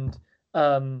and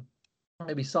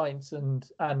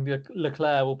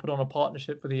Leclerc will put on a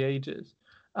partnership for the ages.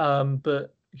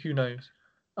 But who knows?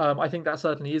 I think that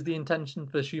certainly is the intention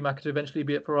for Schumacher to eventually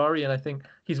be at Ferrari, and I think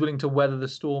he's willing to weather the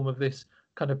storm of this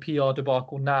kind of PR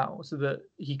debacle now so that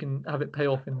he can have it pay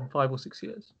off in 5 or 6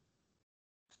 years.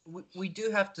 We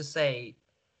do have to say,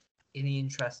 in the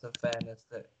interest of fairness,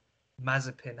 that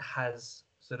Mazepin has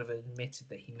sort of admitted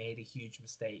that he made a huge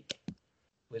mistake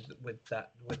with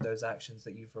those actions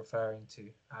that you're referring to,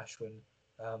 Ashwin.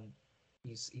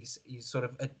 He's sort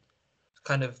of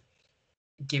kind of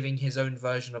giving his own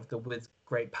version of the "with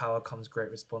great power comes great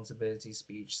responsibility"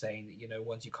 speech, saying that, you know,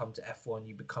 once you come to F1,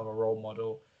 you become a role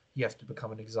model. You have to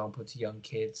become an example to young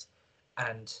kids,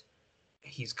 and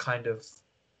he's kind of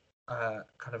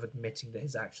admitting that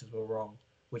his actions were wrong,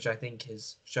 which I think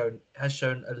has shown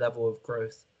a level of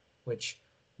growth which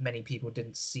many people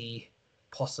didn't see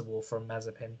possible from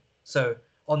Mazepin. So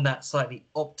on that slightly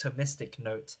optimistic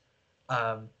note,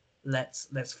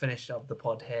 let's finish up the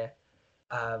pod here.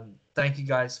 Thank you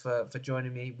guys for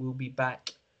joining me. We'll be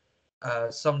back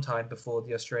sometime before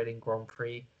the Australian Grand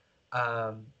Prix.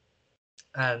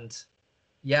 And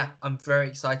yeah, I'm very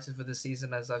excited for the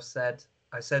season. As I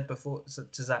said before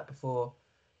to Zach before,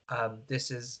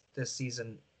 this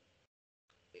season,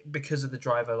 because of the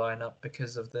driver lineup,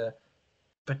 because of the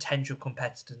potential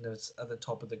competitiveness at the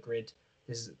top of the grid,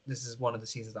 this is one of the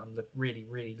seasons that I'm really,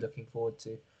 really looking forward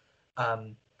to.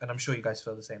 And I'm sure you guys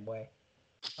feel the same way.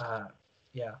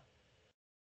 Yeah,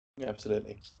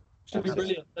 absolutely. Should be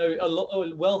brilliant.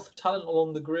 A wealth of talent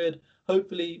along the grid.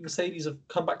 Hopefully, Mercedes have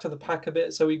come back to the pack a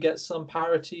bit, so we get some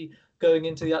parity going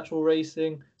into the actual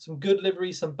racing. Some good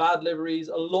liveries, some bad liveries,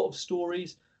 a lot of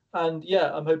stories, and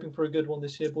yeah, I'm hoping for a good one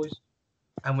this year, boys.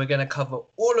 And we're going to cover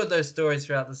all of those stories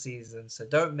throughout the season, so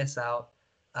don't miss out.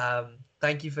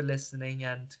 Thank you for listening,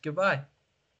 and goodbye.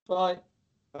 Bye.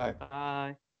 Bye.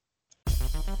 Bye.